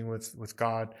connecting with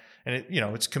God. And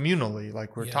it's communally,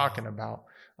 like we're talking about.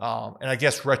 And I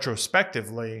guess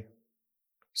retrospectively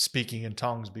speaking in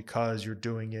tongues because you're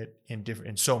doing it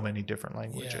in so many different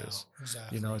languages. Yeah,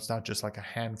 exactly. It's not just like a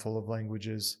handful of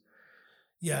languages.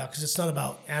 Yeah, because it's not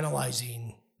about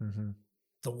analyzing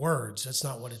the words. That's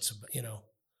not what it's about,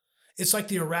 It's like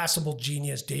the irascible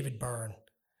genius David Byrne,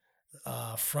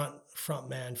 front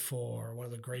man for one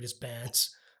of the greatest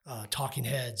bands, Talking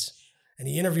Heads, and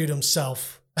he interviewed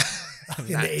himself in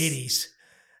the 80s,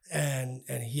 and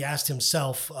he asked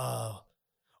himself,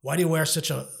 "Why do you wear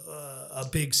such a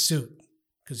big suit?"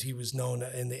 Because he was known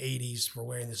in the 80s for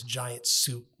wearing this giant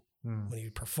suit when he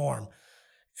would perform,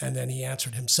 and then he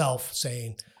answered himself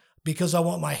saying, "Because I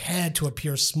want my head to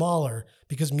appear smaller.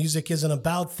 Because music isn't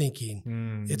about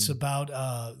thinking; it's about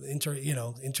entering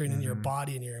into your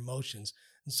body and your emotions."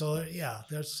 And so,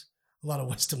 there's a lot of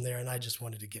wisdom there, and I just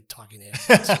wanted to get Talking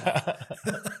Heads.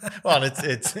 Well,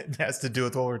 it has to do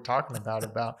with what we're talking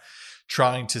about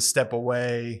trying to step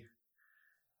away,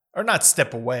 or not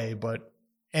step away, but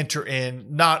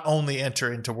not only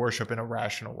enter into worship in a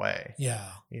rational way.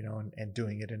 Yeah, and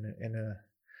doing it in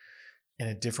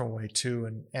a different way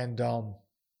too. And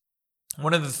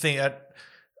one of the things that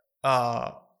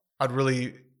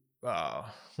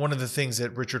one of the things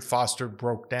that Richard Foster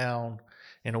broke down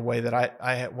in a way that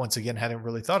I once again hadn't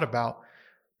really thought about,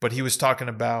 but he was talking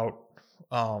about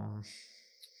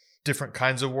different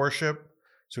kinds of worship.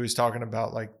 So he's talking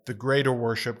about like the greater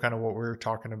worship, kind of what we were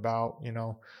talking about,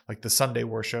 like the Sunday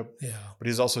worship. Yeah. But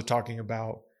he's also talking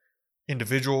about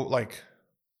individual, like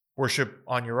worship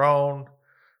on your own,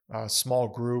 small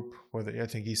group, whether I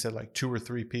think he said like 2 or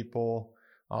 3 people,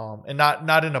 and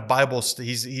not in a Bible.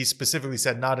 He specifically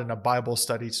said not in a Bible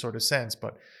study sort of sense,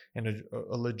 but in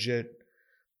a legit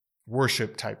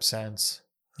worship type sense.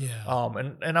 Yeah.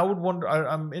 And I would wonder.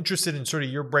 I'm interested in sort of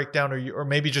your breakdown, or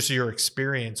maybe just your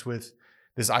experience with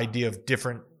this idea of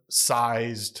different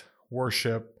sized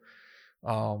worship.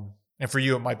 And for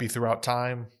you, it might be throughout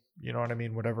time. You know what I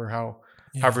mean?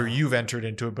 However you've entered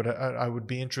into it. But I would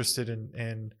be interested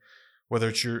in whether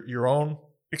it's your own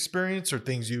experience or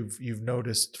things you've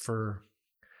noticed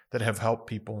that have helped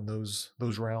people in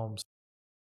those realms.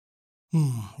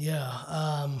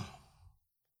 Yeah.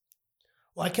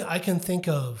 Well, I can think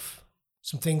of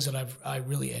some things that I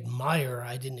really admire.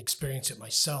 I didn't experience it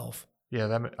myself.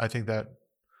 Yeah, I think that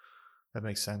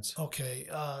makes sense. Okay.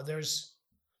 There's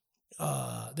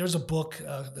a book.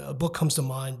 A book comes to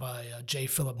mind by J.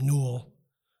 Philip Newell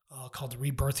called The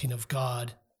Rebirthing of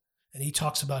God. And he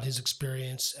talks about his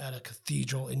experience at a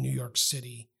cathedral in New York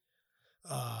City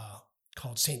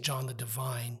called St. John the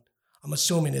Divine. I'm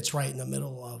assuming it's right in the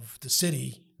middle of the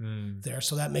city there.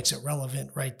 So that makes it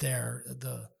relevant right there.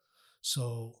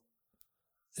 So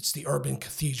it's the urban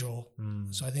cathedral.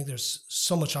 So I think there's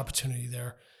so much opportunity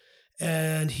there.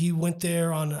 And he went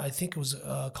there on, I think it was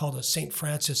called a St.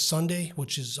 Francis Sunday,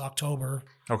 which is October.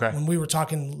 Okay. When we were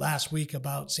talking last week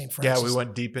about St. Francis. Yeah, we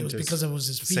went deep into it. Because it was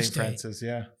his feast St. Francis,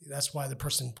 yeah. That's why the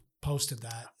person posted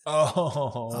that.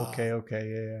 Oh, okay,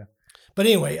 yeah. But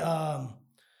anyway,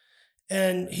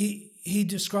 and he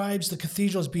describes the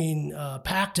cathedral as being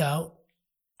packed out,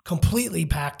 completely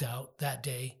packed out that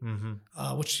day,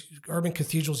 which urban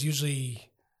cathedrals usually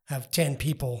have 10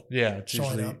 people. Yeah, it's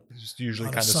usually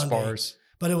kind of sparse.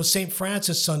 But it was St.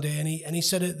 Francis Sunday, and he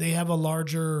said they have a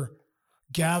larger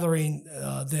gathering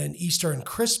than Easter and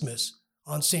Christmas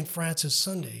on St. Francis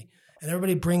Sunday, and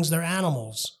everybody brings their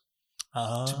animals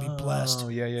to be blessed. Oh,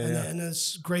 yeah. And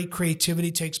this great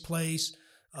creativity takes place.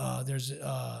 There's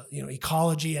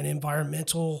ecology and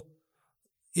environmental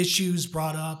issues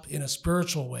brought up in a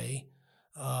spiritual way.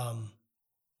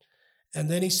 And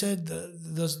then he said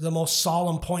the most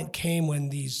solemn point came when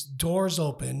these doors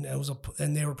opened.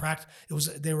 They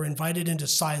were invited into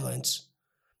silence.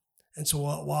 And so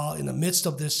while in the midst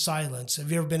of this silence,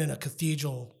 have you ever been in a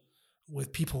cathedral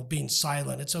with people being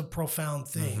silent? It's a profound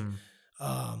thing.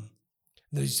 Mm-hmm.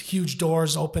 These huge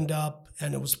doors opened up,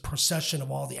 and it was a procession of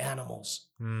all the animals.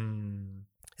 Mm.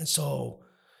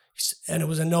 And it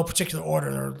was in no particular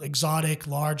order. There were exotic,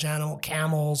 large animal,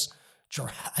 camels,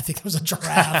 I think it was a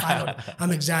giraffe.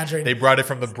 I'm exaggerating. They brought it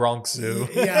from the Bronx Zoo.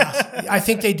 Yeah, I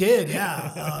think they did.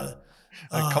 Yeah.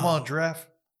 Come on, giraffe.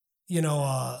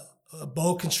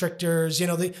 Boa constrictors,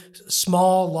 the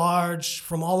small, large,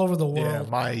 from all over the world. Yeah,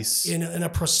 mice. In a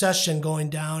procession going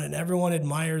down, and everyone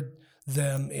admired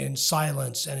them in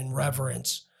silence and in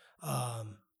reverence.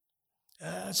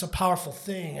 It's a powerful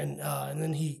thing. And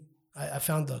then I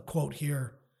found the quote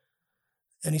here.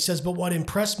 And he says, but what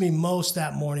impressed me most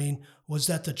that morning was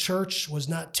that the church was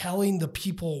not telling the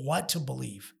people what to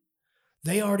believe.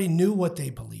 They already knew what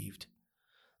they believed.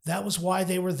 That was why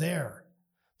they were there.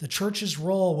 The church's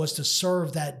role was to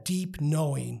serve that deep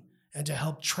knowing and to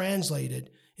help translate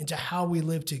it into how we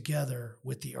live together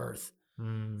with the earth.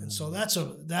 Mm. And so that's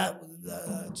a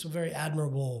very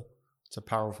admirable. It's a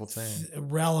powerful thing.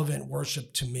 Relevant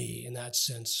worship to me in that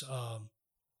sense. And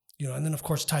then of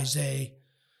course Taizé.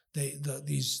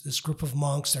 This group of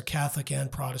monks, they're Catholic and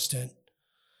Protestant,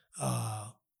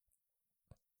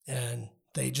 and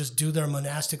they just do their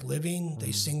monastic living.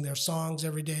 They sing their songs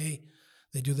every day.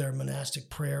 They do their monastic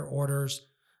prayer orders,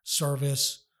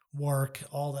 service, work,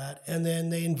 all that. And then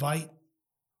they invite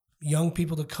young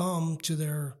people to come to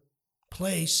their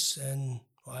place. And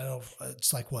I don't know,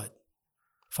 it's like what,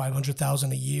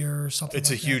 500,000 a year or something like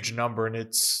that? It's a huge number, and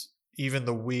it's even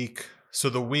the week. So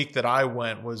the week that I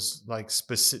went was like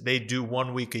specific. They do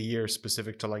 1 week a year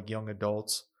specific to like young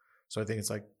adults. So I think it's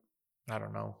like, I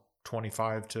don't know,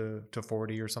 25 to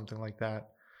 40 or something like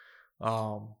that.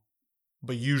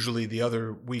 But usually the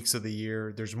other weeks of the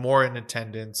year, there's more in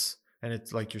attendance. And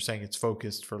it's like you're saying, it's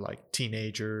focused for like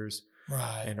teenagers,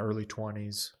 right, and early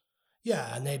 20s.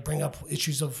 Yeah, and they bring up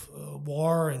issues of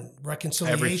war and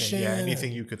reconciliation. Everything, yeah,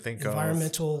 anything you could think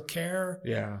environmental care.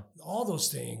 Yeah, all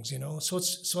those things, So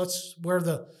that's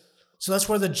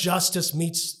where the justice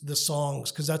meets the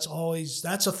songs, because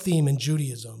that's a theme in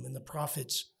Judaism and the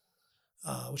prophets,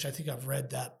 which I think I've read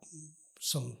that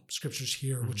some scriptures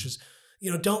here, mm-hmm. which is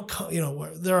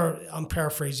I'm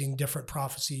paraphrasing different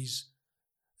prophecies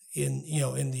in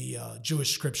the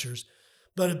Jewish scriptures,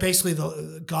 but basically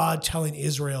God telling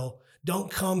Israel,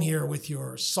 don't come here with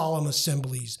your solemn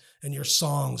assemblies and your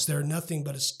songs. They're nothing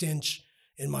but a stench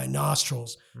in my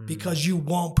nostrils, because you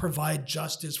won't provide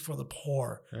justice for the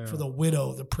poor, for the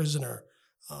widow, the prisoner.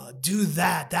 Do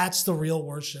that. That's the real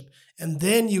worship. And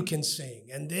then you can sing,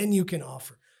 and then you can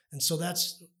offer. And so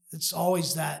it's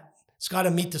always that. It's got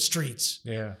to meet the streets.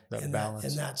 Yeah, that balance.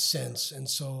 In that sense. And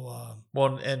so...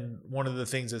 and one of the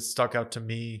things that stuck out to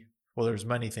me, well, there's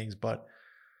many things, but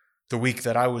the week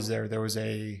that I was there was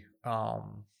a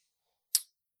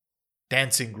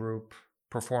dancing group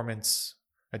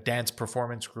a dance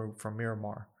performance group from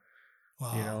Miramar.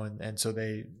 Wow. And so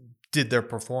they did their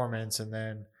performance, and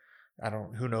then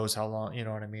who knows how long,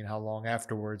 how long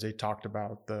afterwards they talked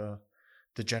about the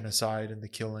genocide and the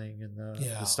killing and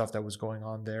the stuff that was going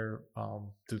on there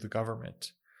through the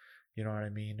government. You know what I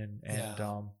mean?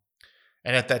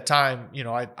 And at that time,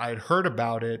 I'd heard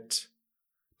about it,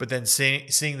 but then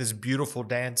seeing this beautiful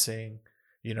dancing,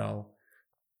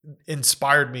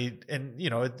 inspired me. And,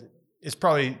 it's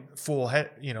probably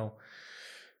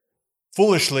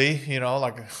foolishly,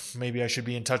 like maybe I should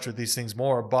be in touch with these things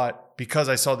more. But because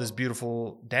I saw this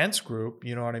beautiful dance group,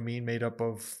 you know what I mean, made up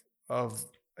of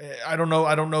I don't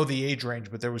know the age range,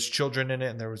 but there was children in it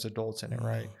and there was adults in it,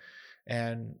 right?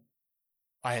 And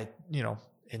I had,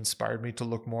 inspired me to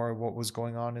look more at what was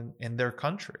going on in their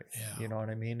country. Yeah. You know what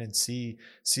I mean? And see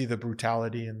the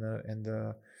brutality and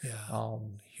the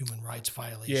human rights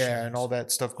violations. Yeah, and all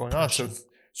that stuff going on.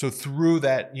 So through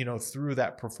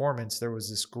that performance, there was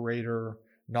this greater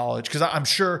knowledge, because I'm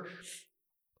sure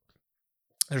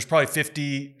there's probably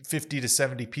 50 to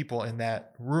 70 people in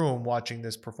that room watching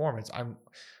this performance.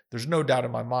 There's no doubt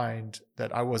in my mind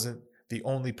that I wasn't the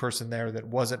only person there that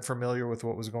wasn't familiar with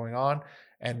what was going on,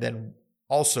 and then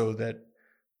also that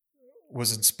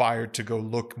was inspired to go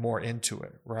look more into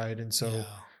it, right? And so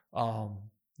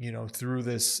through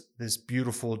this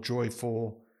beautiful,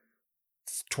 joyful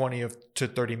 20 to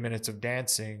 30 minutes of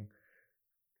dancing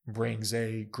brings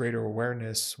a greater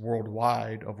awareness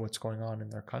worldwide of what's going on in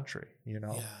their country, and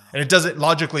it doesn't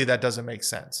logically, that doesn't make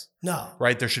sense. No.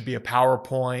 Right. There should be a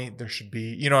PowerPoint. There should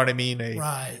be, you know what I mean?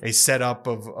 A setup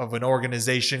of an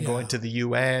organization going to the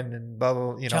UN and blah,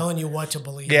 blah, telling you what to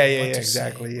believe. Yeah.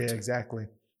 Exactly. Exactly.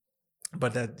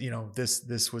 But that,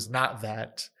 this was not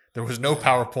that. There was no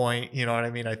PowerPoint. You know what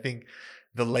I mean? I think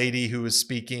the lady who was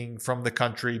speaking from the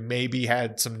country maybe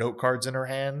had some note cards in her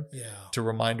hand to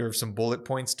remind her of some bullet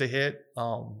points to hit.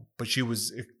 But she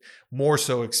was more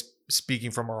so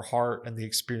speaking from her heart and the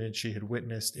experience she had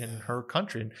witnessed in her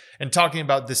country and talking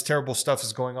about this terrible stuff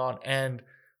is going on. And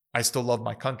I still love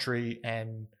my country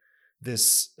and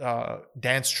this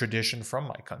dance tradition from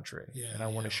my country. And I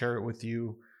want to share it with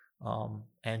you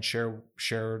and share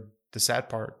the sad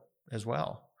part as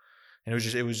well. And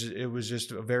it was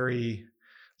just a very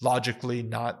logically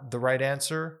not the right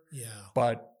answer,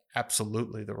 but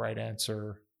absolutely the right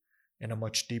answer in a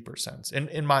much deeper sense,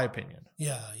 in my opinion.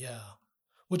 And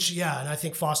I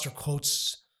think Foster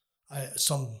quotes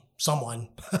someone,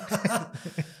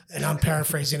 and I'm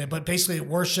paraphrasing it, but basically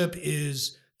worship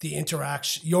is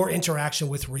your interaction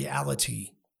with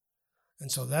reality.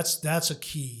 And so that's a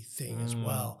key thing as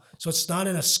well. So it's not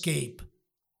an escape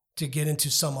to get into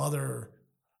some other,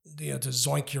 to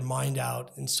zoink your mind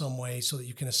out in some way so that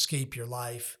you can escape your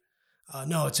life.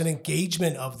 No, it's an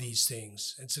engagement of these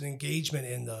things. It's an engagement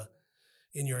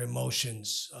in your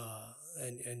emotions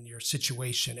and your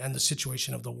situation and the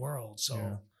situation of the world.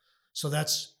 So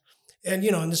that's, and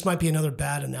this might be another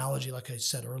bad analogy, like I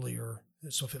said earlier.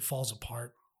 So if it falls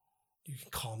apart, you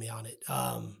can call me on it.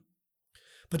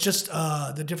 But just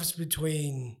the difference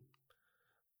between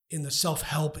in the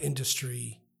self-help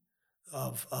industry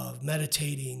of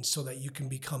meditating so that you can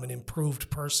become an improved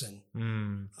person.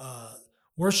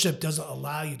 Worship doesn't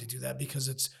allow you to do that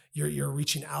because you're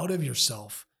reaching out of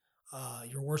yourself.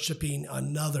 You're worshiping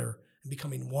another and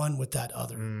becoming one with that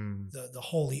other, the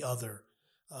holy other.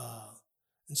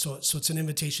 And so it's an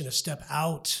invitation to step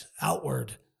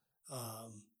outward,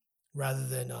 rather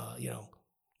than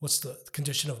what's the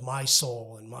condition of my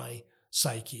soul and my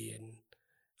psyche, and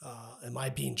am I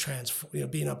being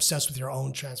being obsessed with your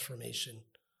own transformation,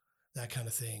 that kind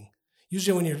of thing.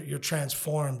 Usually when you're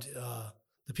transformed,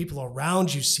 the people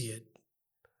around you see it,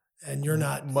 and you're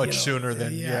not much sooner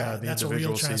than the that's individual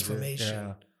a real sees it. transformation.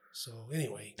 Yeah. So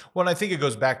anyway, well, I think it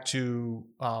goes back to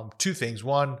two things.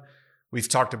 One, we've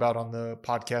talked about on the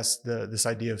podcast this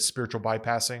idea of spiritual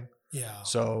bypassing. Yeah.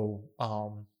 So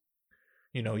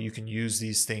you can use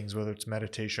these things, whether it's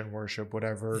meditation, worship,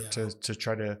 whatever, to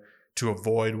try to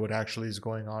avoid what actually is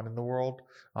going on in the world.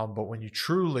 But when you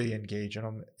truly engage in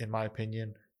them, in my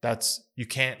opinion, you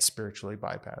can't spiritually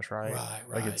bypass, right? Right.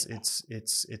 Like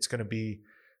it's going to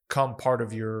become part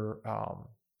of your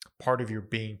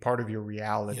being, part of your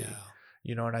reality,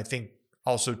 and I think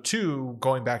also too,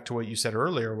 going back to what you said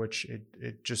earlier, which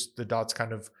it just, the dots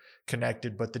kind of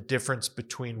connected, but the difference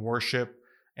between worship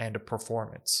and a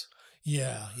performance.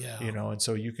 Yeah. And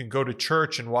so you can go to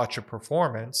church and watch a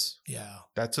performance. Yeah.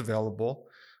 That's available.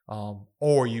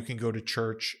 Or you can go to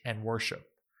church and worship.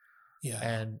 Yeah.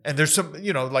 And there's some,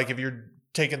 like if you're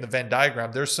taking the Venn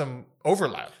diagram, there's some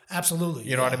overlap. Absolutely.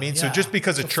 You know what I mean? So just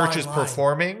because a church is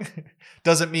performing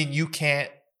doesn't mean you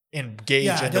can't engage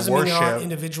in the worship. It doesn't mean there aren't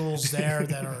individuals there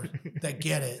that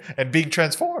get it. And being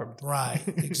transformed. Right.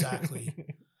 Exactly.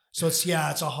 So it's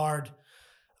a hard,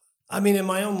 in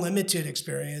my own limited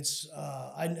experience,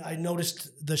 I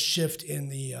noticed the shift in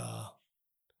the,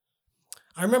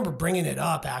 I remember bringing it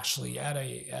up actually at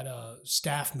a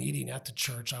staff meeting at the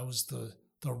church. I was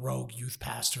the rogue youth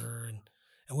pastor, and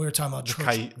we were talking about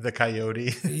the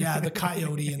coyote. Yeah, the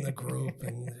coyote in the group,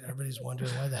 and everybody's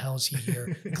wondering why the hell is he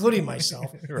here, including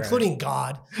myself, including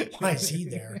God. Why is he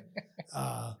there?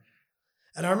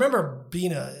 And I remember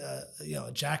being a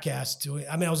jackass doing.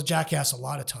 I was a jackass a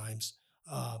lot of times.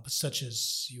 But such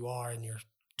as you are in your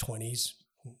 20s,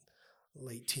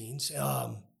 late teens.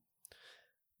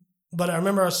 But I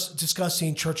remember us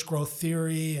discussing church growth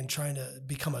theory and trying to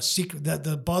become a secret.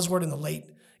 The buzzword in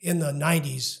the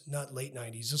 90s, not late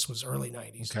 90s, this was early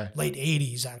 90s, late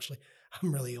 80s actually.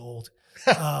 I'm really old.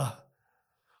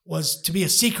 Was to be a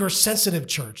seeker-sensitive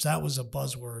church. That was a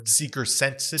buzzword.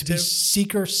 Seeker-sensitive? To be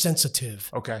seeker-sensitive.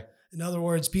 Okay. In other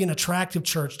words, be an attractive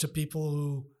church to people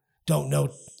who don't know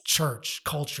church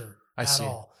culture at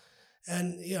all.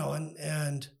 And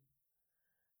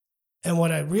and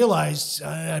what I realized,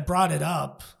 I brought it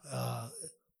up,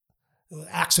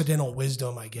 accidental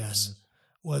wisdom, I guess,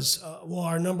 was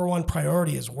our number one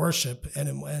priority is worship,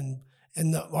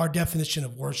 and our definition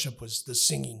of worship was the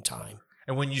singing time.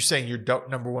 And when you're saying your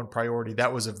number one priority,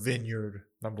 that was a vineyard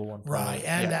number one priority. Right,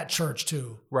 and at church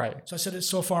too. Right. So I said,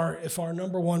 if our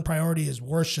number one priority is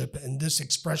worship and this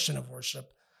expression of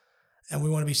worship, and we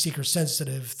want to be seeker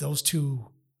sensitive, those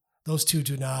two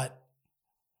do not.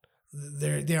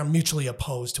 They are mutually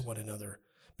opposed to one another.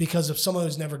 Because if someone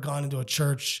who's never gone into a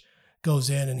church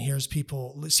goes in and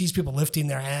sees people lifting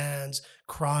their hands,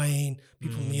 crying,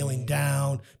 people kneeling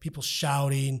down, people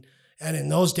shouting. And in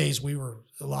those days, a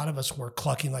lot of us were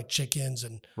clucking like chickens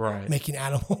and making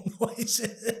animal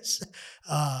noises.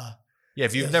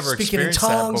 If you've never speaking in experienced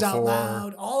tongues that before, out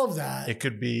loud, all of that. it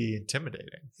could be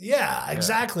intimidating. Yeah,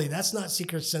 exactly. That's not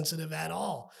seeker sensitive at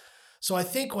all. So I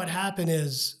think what happened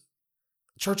is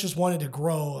churches wanted to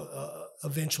grow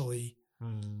eventually.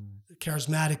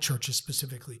 Charismatic churches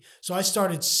specifically. So I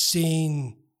started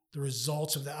seeing the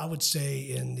results of that. I would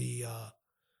say and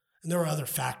there were other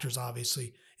factors,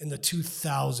 obviously. In the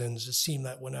 2000s, it seemed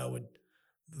that when I would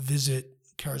visit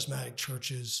charismatic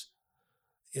churches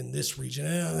in this region,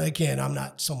 and again, I'm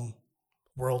not some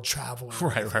world traveler.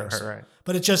 Right.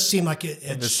 But it just seemed like it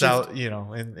in the South,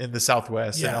 in the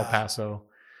Southwest, in El Paso.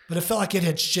 But it felt like it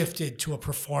had shifted to a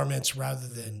performance rather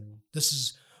than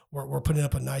we're putting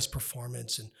up a nice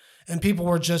performance, and people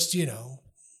were just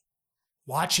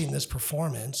watching this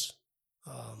performance,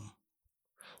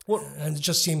 and it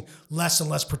just seemed less and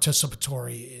less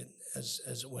participatory as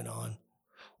it went on.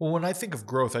 Well, when I think of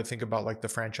growth, I think about like the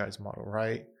franchise model,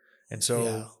 right? And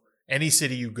so any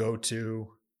city you go to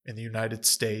in the United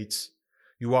States,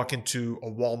 you walk into a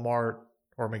Walmart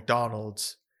or Yeah.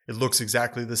 McDonald's, it looks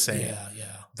exactly the same.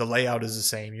 Yeah. The layout is the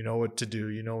same. You know what to do.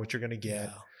 You know what you're going to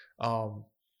get. Yeah.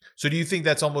 So do you think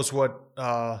that's almost what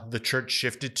the church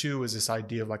shifted to, is this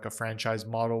idea of like a franchise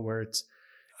model where it's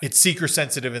seeker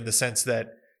sensitive in the sense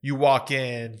that you walk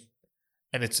in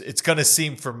and it's going to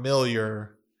seem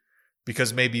familiar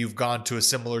because maybe you've gone to a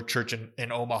similar church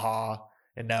in Omaha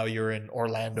and now you're in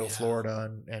Orlando,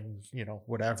 Florida and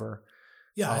whatever.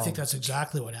 Yeah, I think that's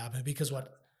exactly what happened, because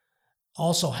what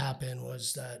also happened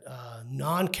was that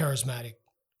non-charismatic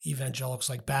evangelicals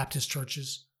like Baptist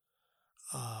churches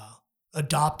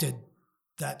adopted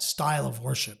that style of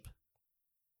worship.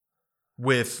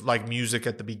 With like music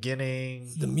at the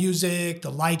beginning? The music,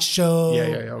 the light show.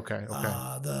 Yeah. Okay.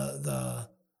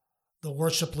 The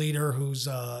worship leader who's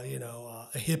a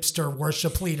hipster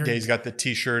worship leader. Yeah, he's got the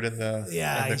T-shirt and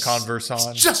the Converse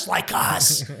on. It's just like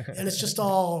us. And it's just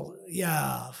all,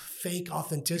 fake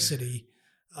authenticity.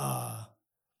 I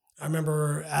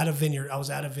remember I was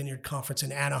at a Vineyard conference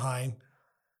in Anaheim,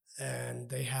 and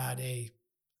they had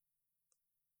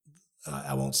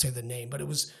I won't say the name, but it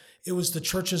was the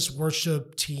church's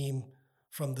worship team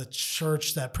from the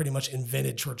church that pretty much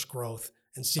invented church growth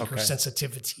and seeker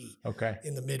sensitivity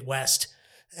in the Midwest.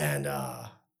 And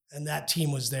that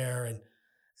team was there,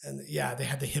 and they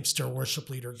had the hipster worship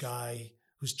leader guy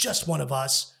who's just one of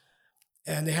us.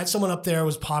 And they had someone up there who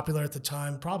was popular at the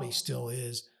time, probably still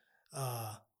is,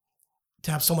 to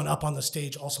have someone up on the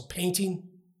stage also painting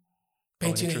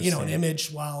an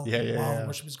image while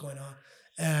worship is going on.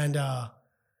 And I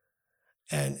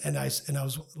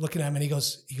was looking at him, and he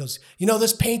goes,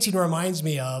 this painting reminds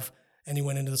me of, and he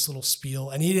went into this little spiel,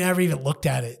 and he never even looked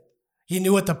at it. He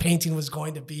knew what the painting was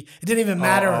going to be. It didn't even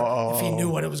matter if he knew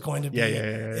what it was going to be.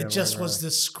 It just was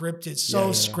this scripted,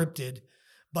 scripted,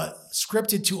 but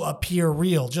scripted to appear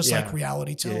real, just like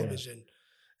reality television.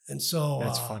 And so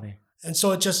that's funny. And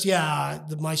so it just,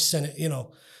 my Senate,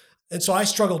 and so I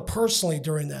struggled personally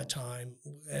during that time,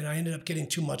 and I ended up getting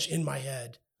too much in my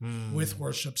head with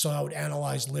worship. So I would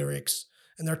analyze lyrics,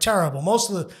 and they're terrible. Most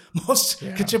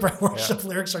contemporary worship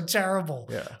lyrics are terrible.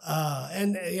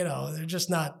 And they're just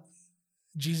not.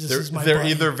 Jesus is my They're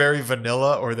buddy. Either very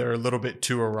vanilla or they're a little bit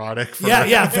too erotic.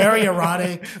 Very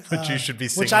erotic. But you should be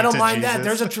singing which I don't to mind Jesus. that.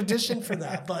 There's a tradition for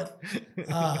that, but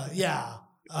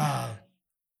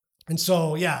and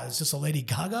so is this a Lady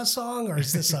Gaga song, or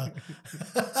is this a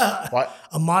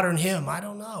a modern hymn? I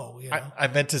don't know. I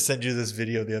meant to send you this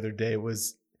video the other day. It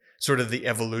was sort of the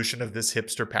evolution of this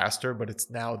hipster pastor, but it's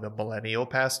now the millennial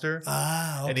pastor.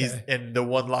 Okay. And the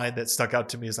one line that stuck out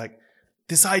to me is like,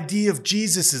 "This idea of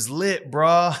Jesus is lit,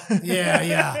 bruh."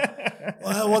 Yeah.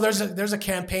 Well, there's a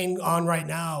campaign on right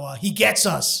now. He gets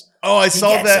us. Oh, I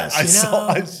saw that. I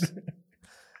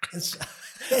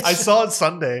saw it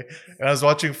Sunday, and I was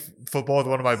watching football with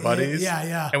one of my buddies.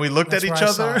 Yeah. And we looked at each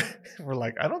other. And we're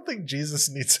like, I don't think Jesus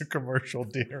needs a commercial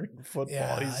during football.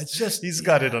 Yeah, he's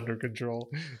got it under control.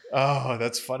 Oh,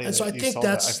 that's funny. And so I think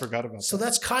I forgot about that. So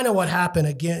that's kind of what happened.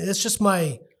 Again, it's just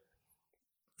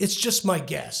it's just my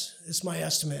guess. It's my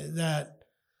estimate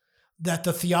that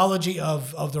the theology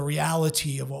of the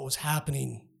reality of what was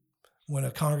happening when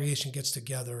a congregation gets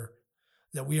together,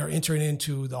 that we are entering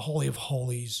into the Holy of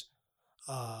Holies.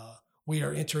 We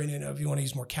are entering in, if you want to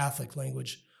use more Catholic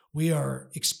language, we are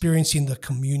experiencing the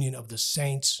communion of the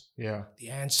saints, the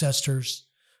ancestors.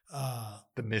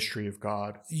 The mystery of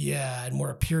God. Yeah, and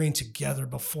we're appearing together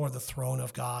before the throne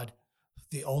of God,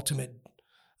 the ultimate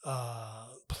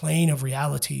plane of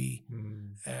reality.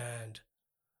 And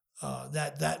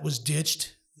that was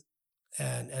ditched,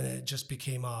 and it just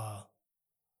became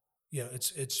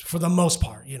it's for the most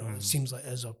part, it seems like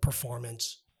as a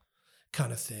performance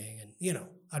kind of thing. And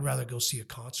I'd rather go see a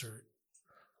concert.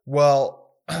 Well,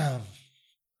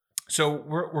 so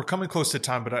we're coming close to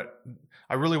time, but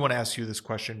I really want to ask you this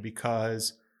question,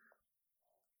 because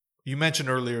you mentioned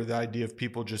earlier the idea of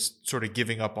people just sort of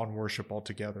giving up on worship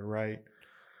altogether, right?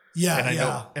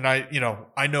 Yeah, and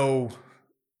I know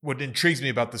what intrigues me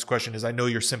about this question is I know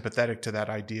you're sympathetic to that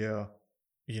idea,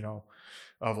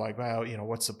 of like, well,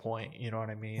 what's the point? You know what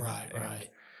I mean? Right.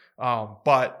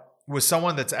 But with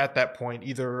someone that's at that point,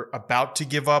 either about to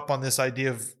give up on this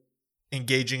idea of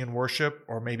engaging in worship,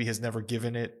 or maybe has never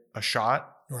given it a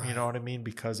shot, you know what I mean?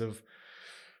 Because of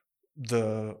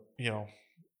the,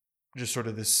 just sort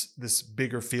of this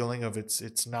bigger feeling of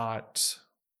it's not,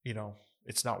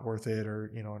 it's not worth it,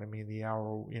 or, you know what I mean? The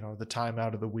hour, the time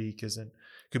out of the week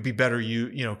could be better,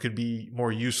 could be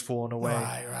more useful in a way.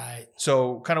 Right.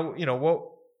 So kind of, what,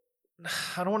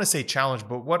 I don't want to say challenge,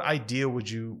 but what idea would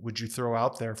you throw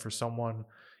out there for someone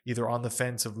either on the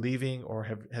fence of leaving or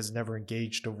has never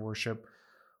engaged of worship?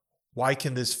 Why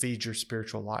can this feed your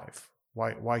spiritual life?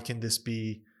 Why can this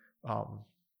be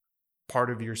part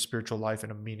of your spiritual life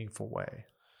in a meaningful way?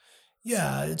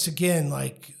 Yeah, it's again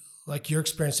like your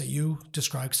experience that you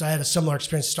described, because I had a similar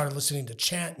experience. Started listening to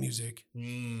chant music,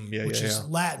 which is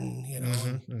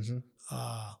Latin,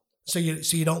 so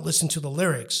you don't listen to the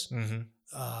lyrics, and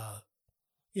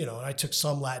I took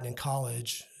some Latin in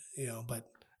college,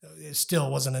 but it still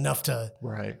wasn't enough to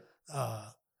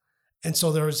and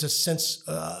so there was this sense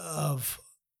of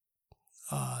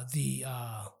the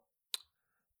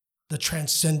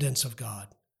transcendence of God,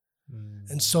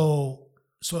 and so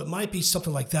it might be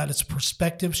something like that. It's a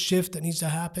perspective shift that needs to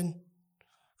happen.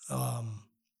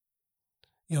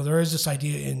 There is this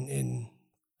idea in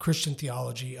Christian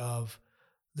theology of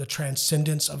the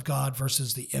transcendence of God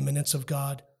versus the immanence of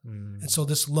God. And so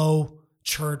this low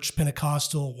church,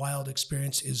 Pentecostal, wild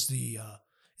experience is the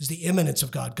immanence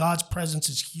of God. God's presence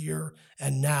is here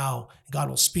and now. God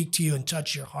will speak to you and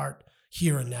touch your heart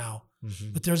here and now.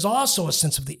 But there's also a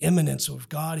sense of the immanence of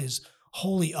God is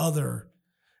wholly other.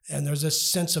 And there's a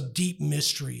sense of deep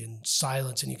mystery and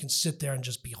silence, and you can sit there and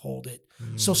just behold it.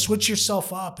 So switch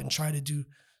yourself up and try to do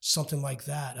something like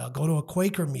that. Go to a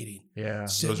Quaker meeting. Yeah,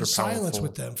 sit those in are silence powerful.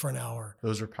 with them for an hour.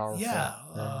 Those are powerful. Yeah.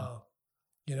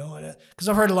 Because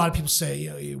I've heard a lot of people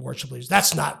say, worship leaders,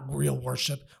 that's not real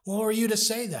worship. Well, who are you to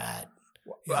say that?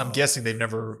 I'm guessing they've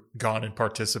never gone and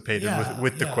participated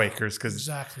with the Quakers, because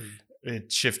exactly.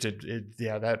 It shifted.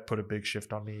 That put a big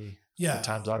shift on me. The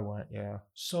times I went. Yeah.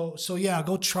 So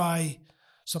go try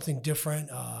something different.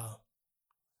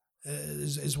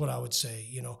 Is what I would say.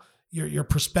 Your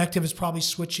perspective is probably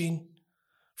switching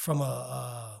from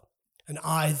an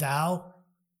I thou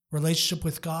relationship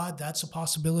with God. That's a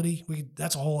possibility.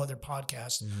 That's a whole other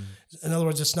podcast. In other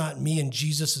words, it's not me and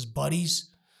Jesus as buddies.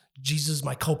 Jesus is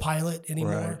my co-pilot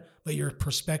anymore, but your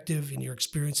perspective and your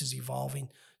experience is evolving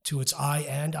to its I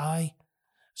and I,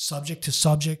 subject to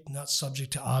subject, not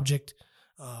subject to object.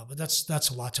 But that's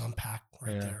a lot to unpack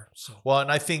there. So well,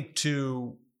 and I think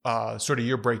too, sort of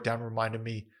your breakdown reminded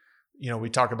me, we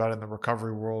talk about in the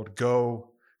recovery world, go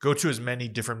to as many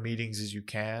different meetings as you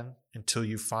can until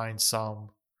you find some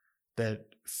that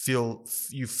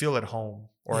you feel at home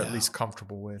or at least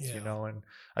comfortable with, and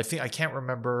I can't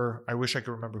remember, I wish I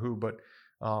could remember who, but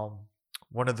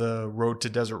one of the Road to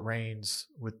Desert Rains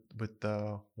with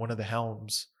one of the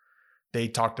Helms, they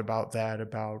talked about that,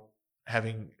 about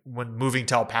when moving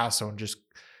to El Paso and just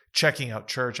checking out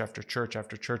church after church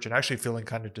after church and actually feeling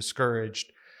kind of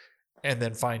discouraged, and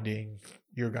then finding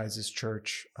your guys'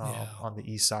 church on the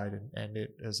east side, and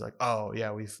it is like, oh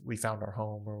yeah, we found our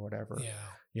home or whatever.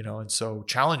 And so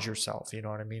challenge yourself, you know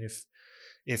what I mean?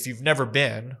 If you've never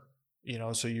been,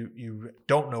 so you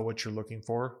don't know what you're looking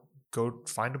for, go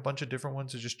find a bunch of different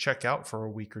ones to just check out for a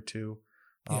week or two.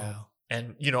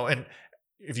 And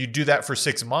if you do that for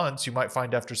 6 months, you might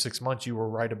find after 6 months you were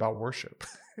right about worship.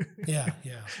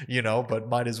 But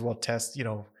might as well test,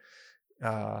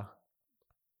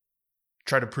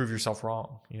 try to prove yourself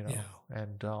wrong,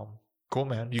 and cool,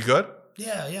 man. You good?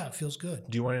 Yeah, it feels good.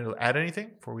 Do you want to add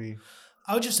anything before we?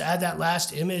 I would just add that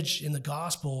last image in the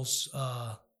Gospels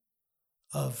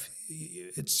of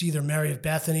it's either Mary of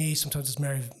Bethany, sometimes it's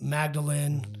Mary of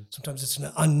Magdalene, sometimes it's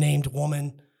an unnamed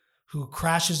woman who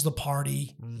crashes the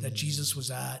party that Jesus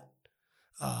was at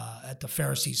the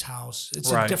Pharisee's house.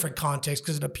 It's a different context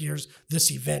because it appears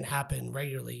this event happened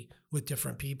regularly with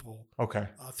different people. Okay.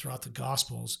 Throughout the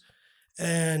Gospels,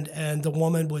 and the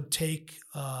woman would take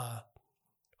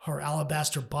her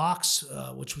alabaster box,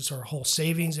 which was her whole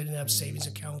savings. They didn't have savings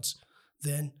accounts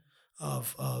then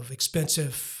of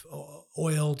expensive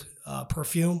oiled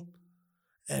perfume,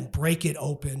 and break it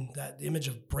open. That image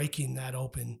of breaking that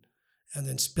open. And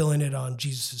then spilling it on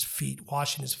Jesus's feet,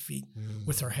 washing his feet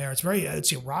with her hair.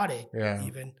 It's erotic,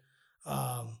 even.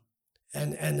 And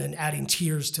then adding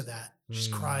tears to that. She's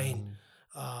crying.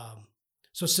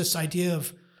 So it's this idea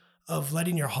of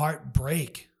letting your heart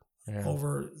break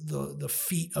over the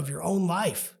feet of your own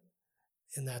life,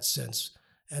 in that sense,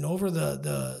 and over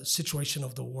the situation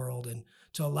of the world, and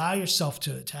to allow yourself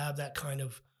to have that kind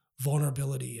of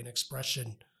vulnerability and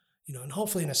expression, and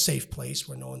hopefully in a safe place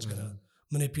where no one's going to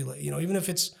manipulate, even if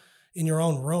it's in your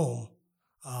own room,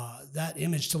 that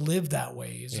image, to live that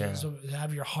way is to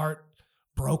have your heart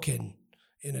broken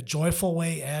in a joyful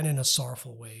way and in a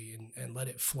sorrowful way, and let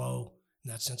it flow.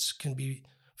 In that sense, can be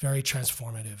very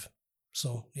transformative.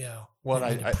 So, well,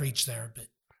 I preach there, but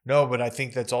no, but I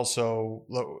think that's also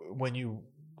when you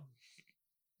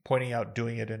pointing out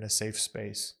doing it in a safe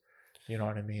space, you know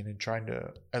what I mean? And trying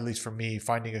to, at least for me,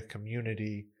 finding a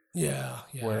community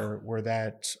where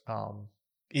that,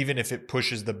 even if it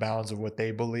pushes the bounds of what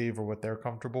they believe or what they're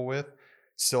comfortable with,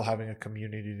 still having a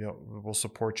community that will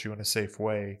support you in a safe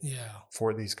way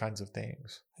for these kinds of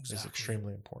things is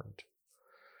extremely important.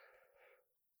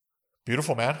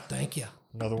 Beautiful, man. Thank you.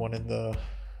 Another one in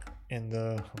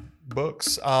the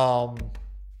books.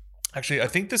 Actually, I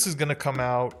think this is going to come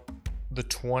out the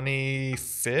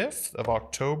 25th of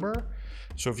October.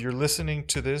 So if you're listening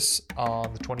to this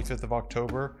on the 25th of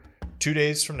October, 2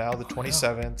 days from now, the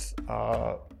 27th,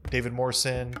 David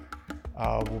Morrison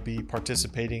will be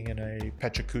participating in a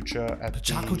Pechakucha at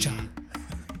the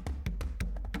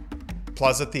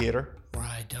Plaza Theater.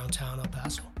 Right, downtown El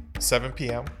Paso. 7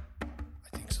 p.m.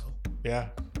 I think so. Yeah.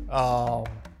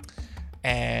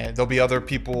 And there'll be other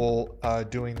people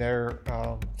doing their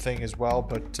thing as well,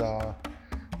 but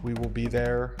we will be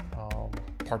there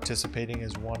participating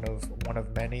as one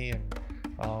of many, and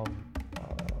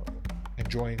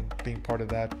enjoying being part of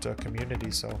that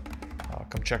community. So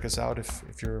come check us out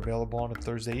if you're available on a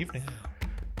Thursday evening.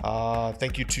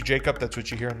 Thank you to Jacob. That's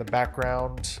what you hear in the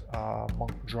background.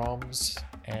 Monk drums.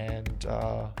 And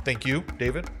thank you,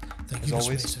 David. Thank you, as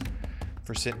always, Mason,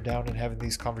 for sitting down and having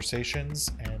these conversations.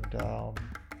 And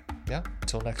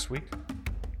until next week.